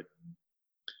 Right.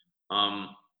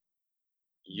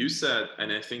 You said,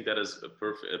 and I think that is a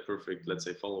perfect, let's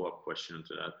say, follow-up question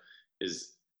to that,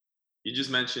 is you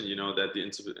just mentioned, that the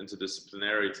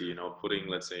interdisciplinarity, putting,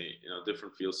 let's say,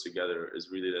 different fields together is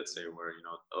really, let's say, where,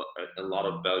 a lot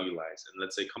of value lies. And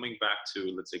let's say, coming back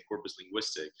to, let's say, corpus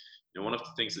linguistic, one of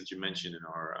the things that you mentioned in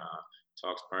our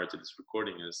talks prior to this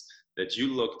recording is that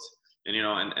you looked, and,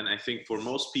 and I think for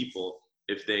most people,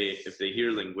 if they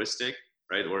hear linguistic,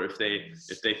 right, or if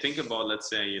they think about, let's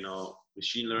say,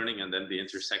 machine learning and then the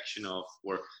intersection of,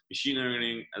 or machine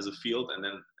learning as a field, and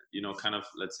then, kind of,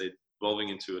 let's say, evolving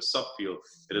into a subfield,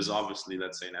 it is obviously,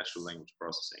 let's say, natural language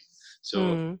processing.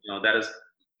 So, that is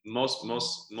most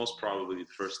probably the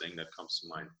first thing that comes to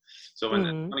mind. So, and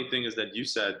the funny thing is that you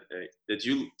said that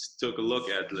you took a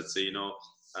look at, let's say,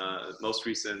 most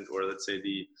recent, or let's say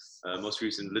the most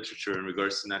recent literature in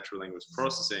regards to natural language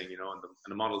processing, and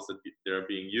the models that are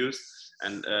being used,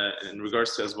 and in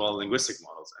regards to as well linguistic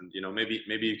models. And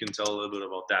maybe you can tell a little bit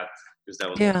about that, because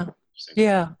that was interesting.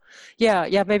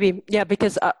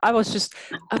 Because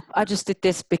I just did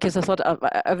this because I thought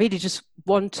I really just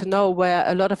want to know where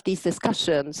a lot of these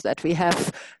discussions that we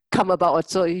have come about.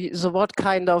 So what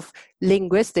kind of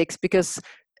linguistics, because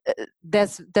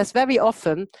there's very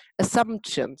often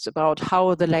assumptions about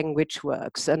how the language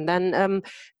works, and then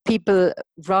people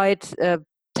write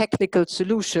technical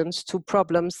solutions to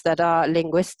problems that are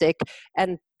linguistic,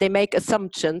 and they make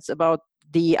assumptions about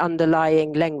the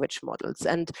underlying language models.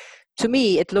 And to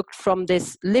me, it looked from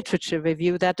this literature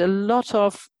review that a lot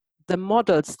of the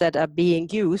models that are being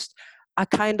used are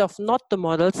kind of not the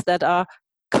models that are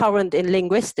current in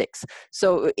linguistics.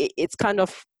 So it's kind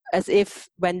of as if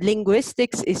when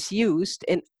linguistics is used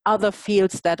in other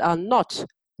fields that are not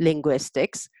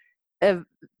linguistics,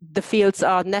 the fields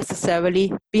are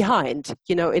necessarily behind,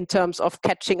 in terms of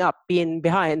catching up, being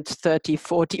behind 30,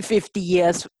 40, 50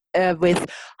 years with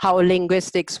how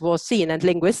linguistics was seen. And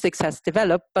linguistics has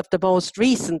developed, but the most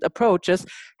recent approaches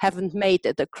haven't made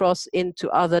it across into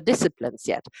other disciplines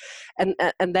yet.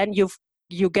 And then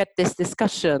you get these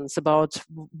discussions about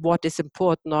what is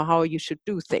important or how you should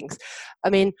do things. I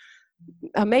mean,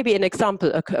 maybe an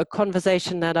example, a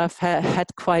conversation that I've had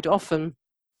quite often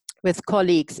with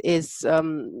colleagues is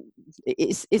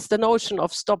the notion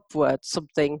of stop words,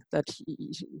 something that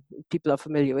people are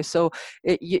familiar with. So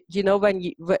when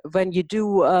you do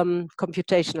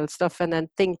computational stuff and then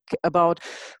think about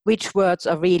which words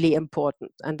are really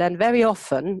important, and then very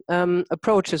often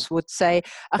approaches would say,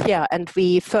 and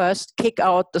we first kick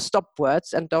out the stop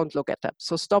words and don't look at them.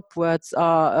 So stop words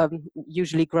are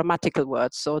usually grammatical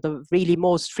words, so the really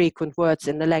most frequent words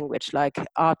in the language, like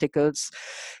articles,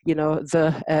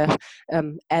 the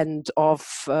end of,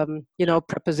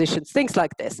 prepositions, things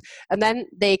like this. And then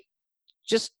they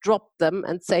just drop them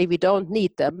and say we don't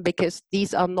need them because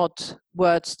these are not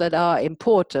words that are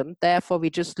important. Therefore, we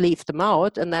just leave them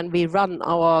out, and then we run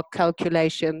our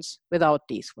calculations without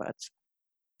these words.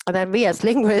 And then we as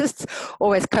linguists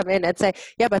always come in and say,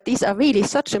 yeah, but these are really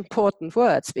such important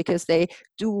words because they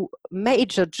do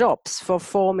major jobs for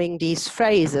forming these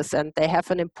phrases, and they have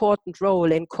an important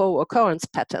role in co-occurrence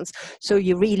patterns. So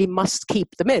you really must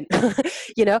keep them in,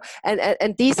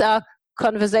 and these are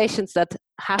conversations that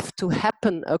have to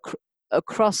happen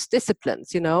across disciplines,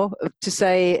 to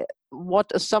say,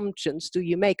 what assumptions do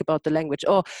you make about the language?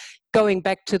 Or going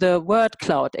back to the word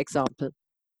cloud example.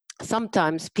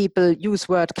 Sometimes people use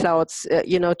word clouds,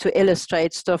 to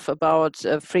illustrate stuff about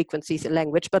frequencies in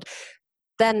language, but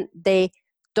then they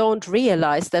don't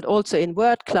realize that also in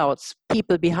word clouds,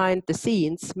 people behind the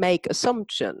scenes make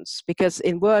assumptions, because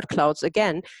in word clouds,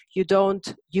 again, you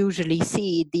don't usually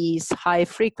see these high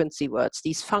frequency words,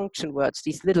 these function words,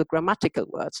 these little grammatical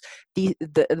words. The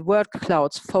word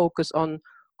clouds focus on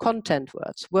content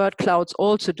words. Word clouds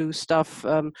also do stuff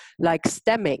like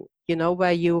stemming,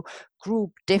 where you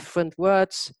group different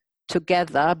words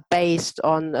together based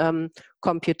on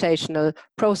computational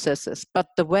processes. But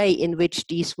the way in which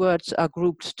these words are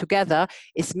grouped together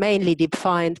is mainly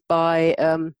defined by,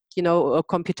 a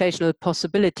computational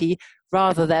possibility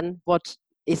rather than what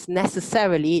is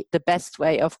necessarily the best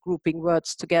way of grouping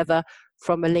words together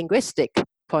from a linguistic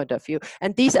point of view.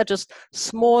 And these are just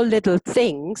small little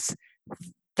things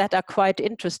that are quite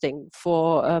interesting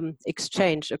for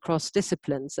exchange across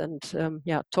disciplines and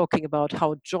talking about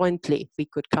how jointly we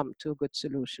could come to a good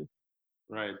solution.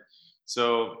 Right.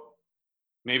 So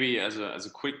maybe as a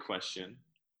quick question,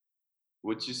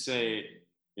 would you say,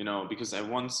 because I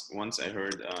once I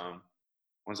heard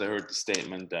the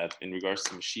statement that in regards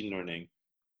to machine learning,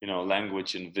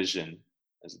 language and vision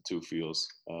as the two fields,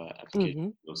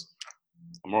 application fields,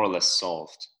 are more or less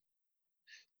solved.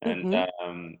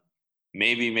 And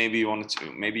maybe you want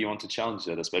to challenge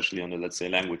that, especially on the, let's say,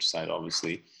 language side,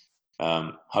 obviously.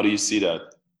 How do you see that?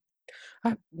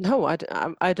 No,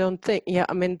 I don't think. Yeah,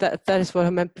 I mean that is what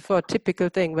I meant before. A typical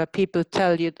thing where people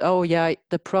tell you, oh yeah,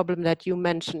 the problem that you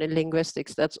mentioned in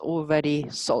linguistics, that's already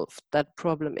solved. That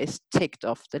problem is ticked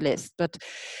off the list. But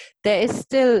there is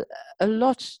still a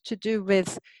lot to do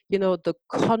with, the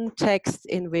context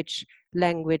in which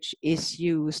language is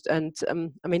used, and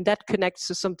I mean that connects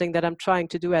to something that I'm trying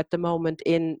to do at the moment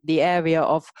in the area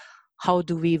of how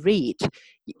do we read,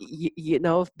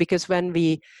 because when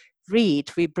we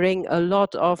read, we bring a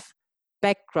lot of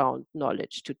background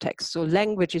knowledge to text. So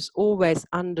language is always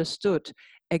understood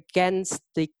against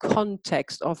the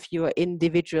context of your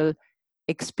individual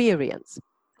experience.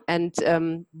 And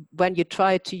when you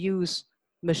try to use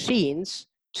machines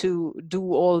to do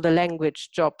all the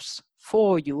language jobs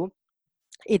for you,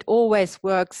 it always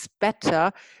works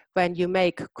better when you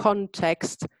make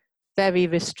context very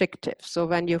restrictive. So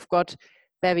when you've got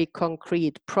very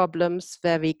concrete problems,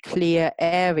 very clear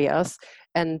areas,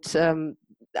 and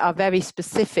are very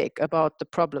specific about the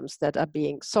problems that are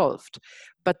being solved.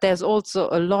 But there's also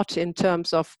a lot in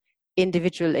terms of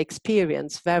individual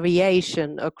experience,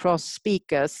 variation across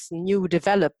speakers, new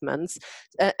developments,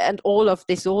 and all of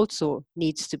this also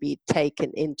needs to be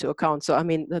taken into account. So, I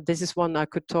mean, this is one I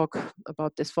could talk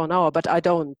about this for an hour, but I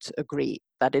don't agree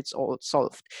that it's all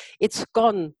solved. It's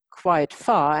gone quite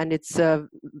far, and it's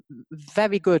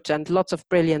very good, and lots of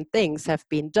brilliant things have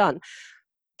been done,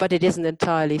 but it isn't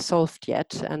entirely solved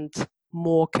yet, and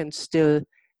more can still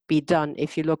be done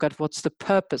if you look at what's the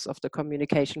purpose of the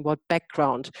communication, what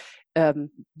background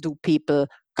do people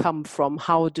come from?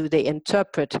 How do they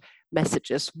interpret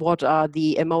messages? What are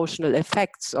the emotional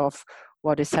effects of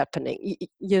what is happening?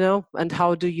 You know, and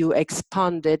how do you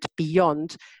expand it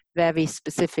beyond very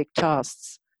specific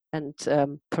tasks and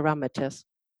parameters?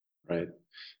 Right.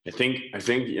 I think it's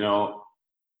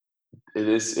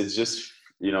just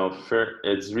fair.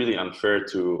 It's really unfair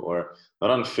to, or not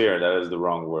unfair, that is the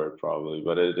wrong word probably,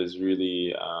 but it is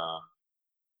really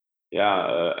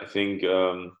I think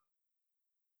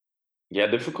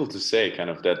difficult to say kind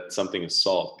of that something is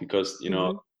solved, because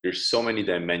Mm-hmm. there's so many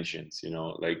dimensions.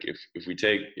 Like if we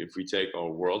take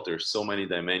our world, there's so many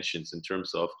dimensions in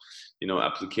terms of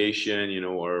application,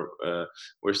 or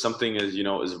where something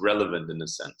is relevant in a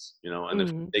sense. And if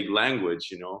Mm-hmm. we take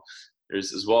language,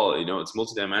 there's as well, it's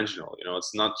multidimensional.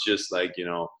 It's not just like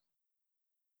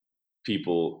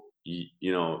people,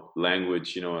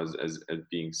 language, as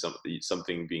being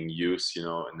something being used,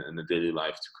 in the daily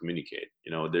life to communicate.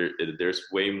 There's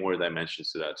way more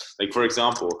dimensions to that. Like, for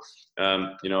example,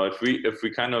 if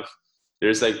we kind of,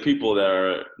 there's like people that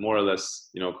are more or less,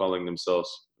 calling themselves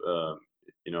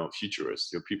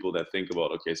futurists. People that think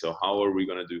about, okay, so how are we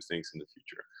going to do things in the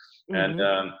future? And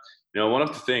Mm-hmm. one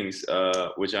of the things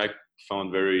which I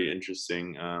found very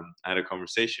interesting, I had a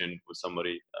conversation with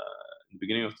somebody in the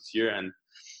beginning of this year, and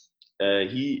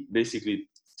he basically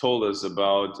told us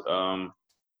about,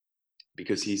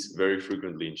 because he's very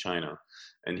frequently in China,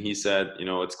 and he said,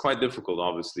 it's quite difficult,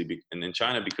 obviously, and in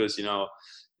China, because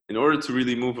in order to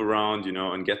really move around,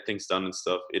 and get things done and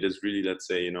stuff, it is really, let's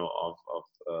say, of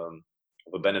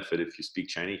a benefit if you speak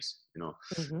Chinese.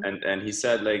 Mm-hmm. And he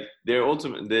said, like, there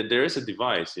is a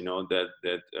device,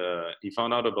 that he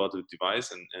found out about, the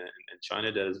device in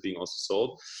China that is being also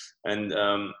sold, and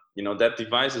that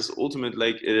device is ultimate,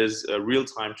 like, it is a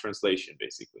real-time translation,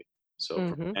 basically, so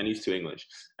from Mm-hmm. Chinese to English,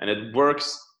 and it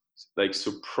works like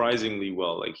surprisingly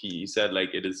well. Like, he said,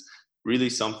 like, it is really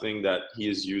something that he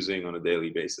is using on a daily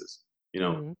basis,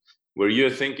 Mm-hmm. where you're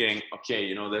thinking,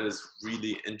 okay, that is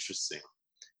really interesting,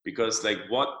 because like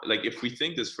if we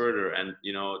think this further, and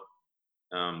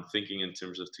thinking in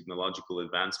terms of technological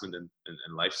advancement,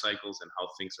 and life cycles, and how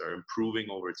things are improving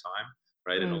over time,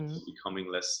 right, and Mm-hmm. also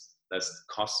becoming less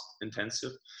cost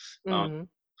intensive, um, Mm-hmm.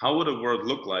 how would a world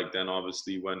look like then,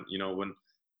 obviously, when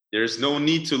there's no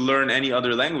need to learn any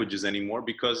other languages anymore,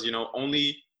 because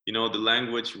only the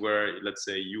language where, let's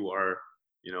say, you are,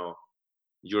 you know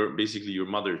your basically your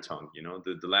mother tongue,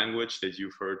 the language that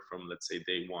you've heard from, let's say,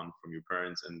 day one, from your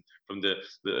parents, and from the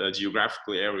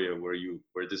geographical area where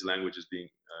this language is being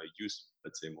used,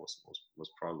 let's say, most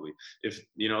probably. If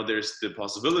there's the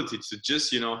possibility to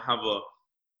just have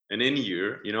an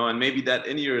in-ear, and maybe that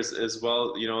in-ear is as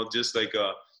well, just like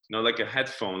a, like a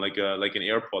headphone, like an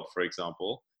AirPod, for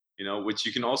example, which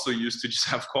you can also use to just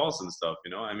have calls and stuff.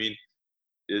 I mean,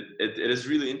 it is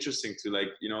really interesting to, like,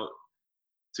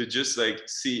 to just, like,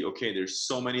 see, okay, there's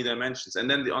so many dimensions. And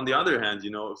then on the other hand,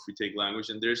 if we take language,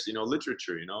 and there's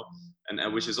literature,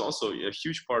 and which is also a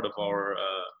huge part of our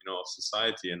of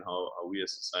society, and how we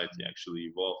as society actually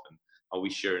evolve, and how we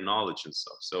share knowledge and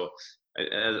stuff. So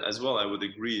as well, I would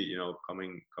agree,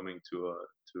 coming to a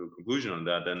conclusion on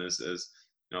that, then, is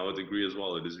I would agree as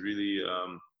well. It is really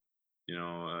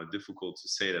difficult to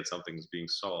say that something is being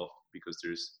solved, because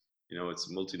there's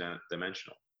it's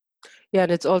multidimensional. Yeah,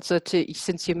 and it's also,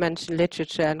 since you mentioned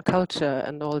literature and culture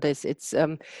and all this, it's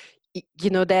there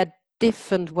are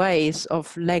different ways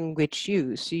of language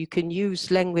use. So you can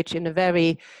use language in a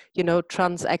very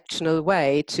transactional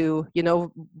way to,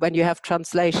 when you have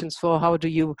translations for how do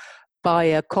you buy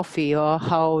a coffee, or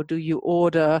how do you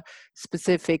order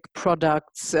specific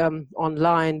products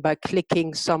online by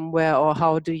clicking somewhere, or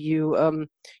how do you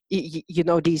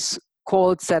these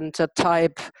call center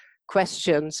type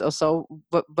questions or so,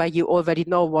 where you already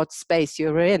know what space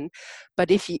you're in.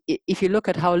 But if you look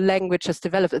at how language has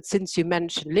developed, and since you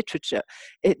mentioned literature,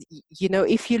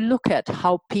 if you look at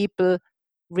how people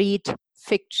read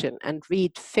fiction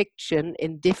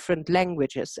in different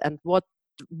languages, and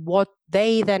what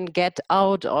they then get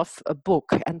out of a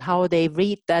book, and how they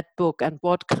read that book, and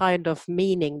what kind of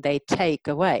meaning they take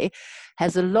away,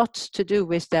 has a lot to do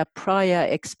with their prior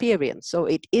experience. So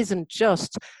it isn't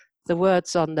just the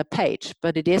words on the page,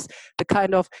 but it is the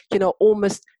kind of,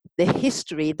 almost the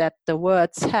history that the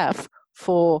words have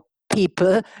for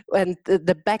people, and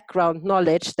the background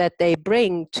knowledge that they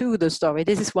bring to the story.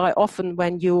 This is why often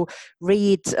when you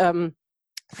read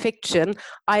fiction,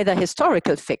 either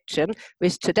historical fiction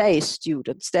with today's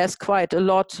students, there's quite a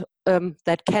lot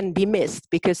that can be missed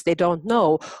because they don't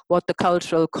know what the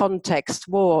cultural context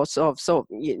was of. So,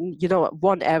 you know,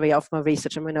 one area of my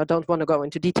research, I mean, I don't want to go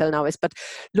into detail now, is but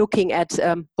looking at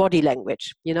body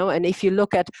language, you know, and if you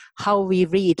look at how we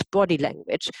read body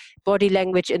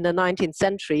language in the 19th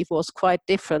century was quite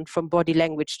different from body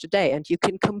language today. And you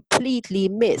can completely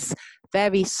miss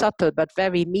very subtle but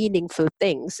very meaningful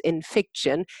things in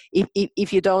fiction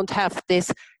if you don't have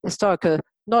this historical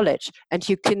knowledge. And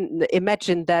you can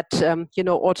imagine that you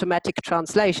know, automatic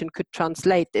translation could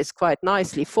translate this quite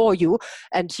nicely for you,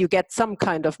 and you get some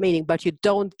kind of meaning, but you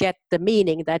don't get the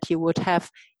meaning that you would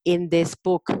have in this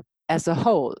book as a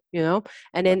whole, you know.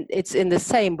 And then it's in the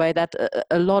same way that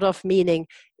a lot of meaning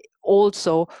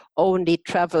also only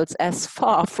travels as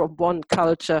far from one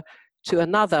culture to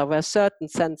another, where certain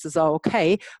senses are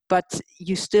okay, but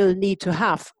you still need to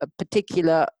have a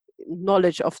particular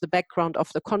knowledge of the background of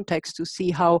the context to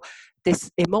see how this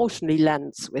emotionally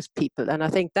lands with people. And I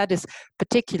think that is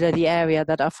particularly the area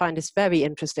that I find is very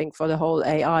interesting for the whole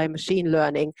AI machine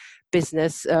learning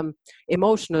business,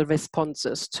 emotional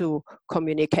responses to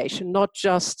communication, not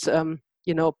just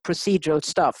you know, procedural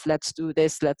stuff, let's do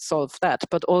this, let's solve that,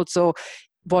 but also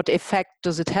what effect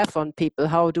does it have on people?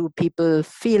 How do people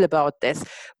feel about this?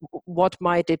 What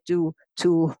might it do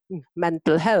to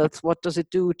mental health? What does it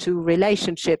do to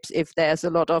relationships if there's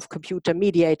a lot of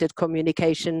computer-mediated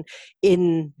communication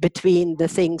in between the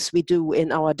things we do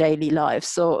in our daily lives?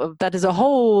 So that is a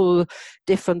whole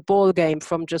different ball game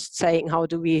from just saying, how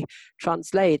do we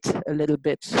translate a little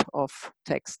bit of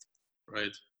text?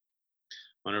 Right.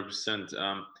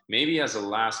 100%. Maybe as a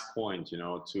last point, you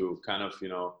know, to kind of, you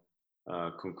know,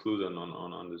 conclude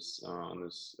on this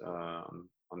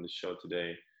show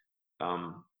today.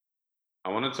 I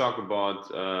want to talk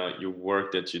about your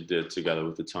work that you did together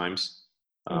with the Times,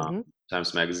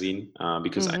 Times Magazine,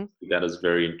 because I think that is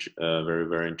very,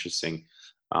 very interesting.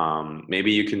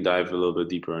 Maybe you can dive a little bit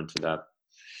deeper into that.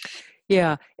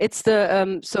 Yeah, it's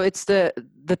the so it's the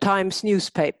Times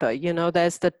newspaper. You know,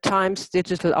 there's the Times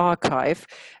Digital Archive,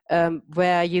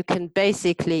 where you can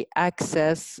basically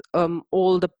access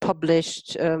all the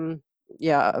published, all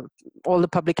the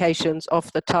publications of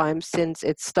the Times since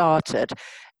it started.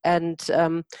 And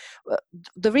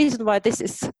the reason why this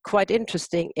is quite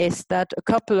interesting is that a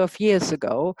couple of years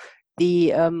ago,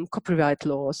 the copyright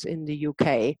laws in the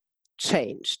UK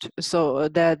changed. So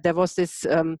there was this,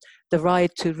 the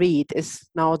right to read is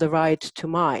now the right to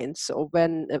mine. So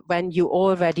when you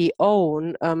already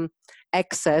own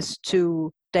access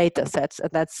to data sets, and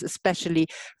that's especially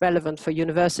relevant for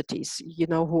universities, you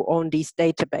know, who own these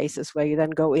databases where you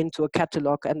then go into a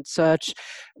catalog and search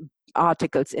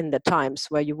articles in the Times,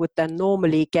 where you would then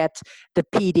normally get the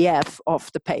PDF of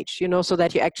the page, you know, so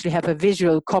that you actually have a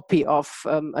visual copy of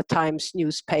a Times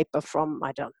newspaper from,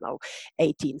 I don't know,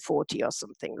 1840 or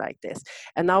something like this.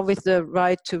 And now with the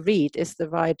right to read is the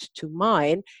right to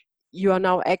mine, you are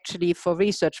now actually, for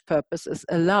research purposes,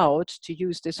 allowed to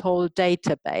use this whole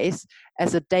database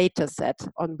as a data set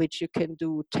on which you can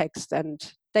do text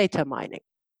and data mining.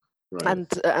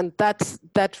 Right. And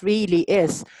that really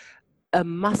is a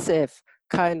massive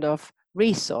kind of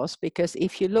resource, because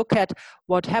if you look at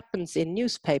what happens in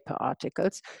newspaper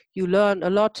articles, you learn a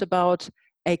lot about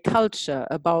a culture,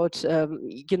 about,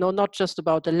 you know, not just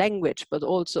about the language, but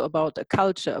also about a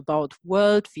culture, about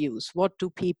worldviews. What do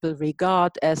people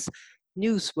regard as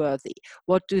newsworthy?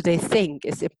 What do they think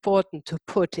is important to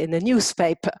put in a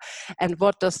newspaper? And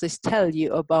what does this tell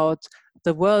you about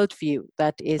the worldview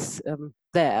that is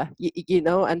there, you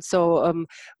know? And so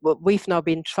we've now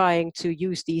been trying to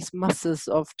use these masses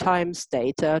of Times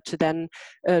data to then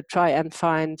try and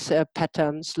find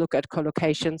patterns, look at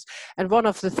collocations. And one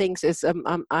of the things is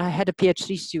I had a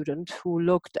PhD student who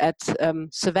looked at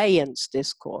surveillance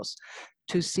discourse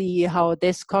to see how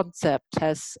this concept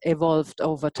has evolved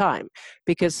over time.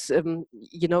 Because,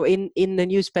 you know, in the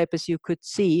newspapers, you could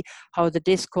see how the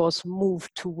discourse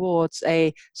moved towards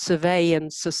a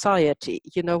surveillance society,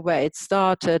 you know, where it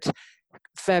started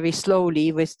very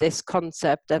slowly with this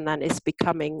concept and then it's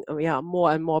becoming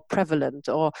more and more prevalent.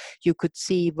 Or you could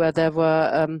see where there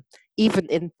were, even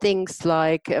in things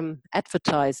like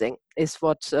advertising, is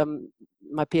what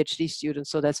my PhD student,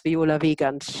 so that's Viola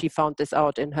Wiegand, she found this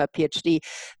out in her PhD,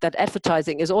 that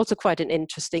advertising is also quite an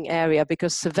interesting area,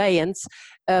 because surveillance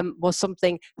was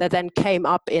something that then came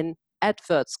up in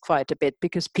adverts quite a bit,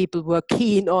 because people were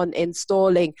keen on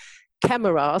installing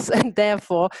cameras, and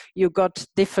therefore you got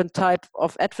different type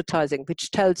of advertising,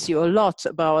 which tells you a lot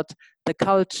about the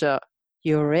culture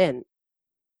you're in.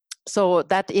 So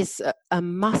that is a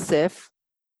massive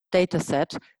data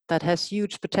set that has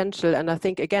huge potential. And I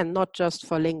think, again, not just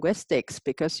for linguistics,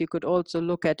 because you could also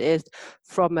look at it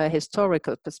from a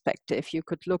historical perspective. You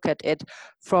could look at it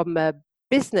from a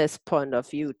business point of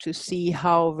view to see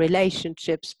how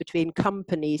relationships between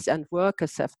companies and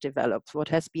workers have developed, what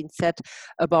has been said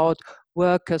about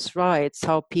workers' rights,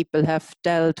 how people have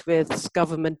dealt with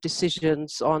government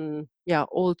decisions on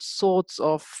all sorts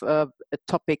of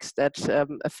topics that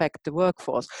affect the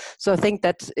workforce. So I think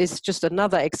that is just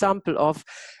another example of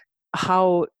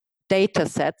how data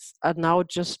sets are now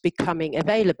just becoming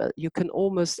available. You can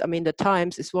almost, I mean, the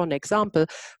Times is one example,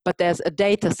 but there's a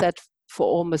data set for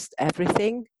almost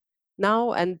everything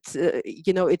now, and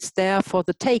it's there for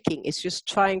the taking. It's just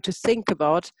trying to think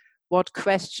about what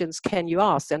questions can you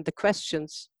ask, and the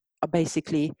questions are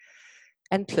basically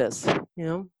endless.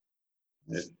 Yeah.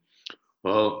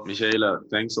 Well, Michaela,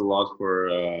 thanks a lot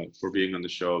for being on the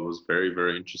show. It was very,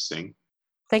 very interesting.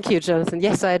 Thank you, Jonathan.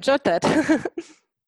 Yes, I enjoyed that.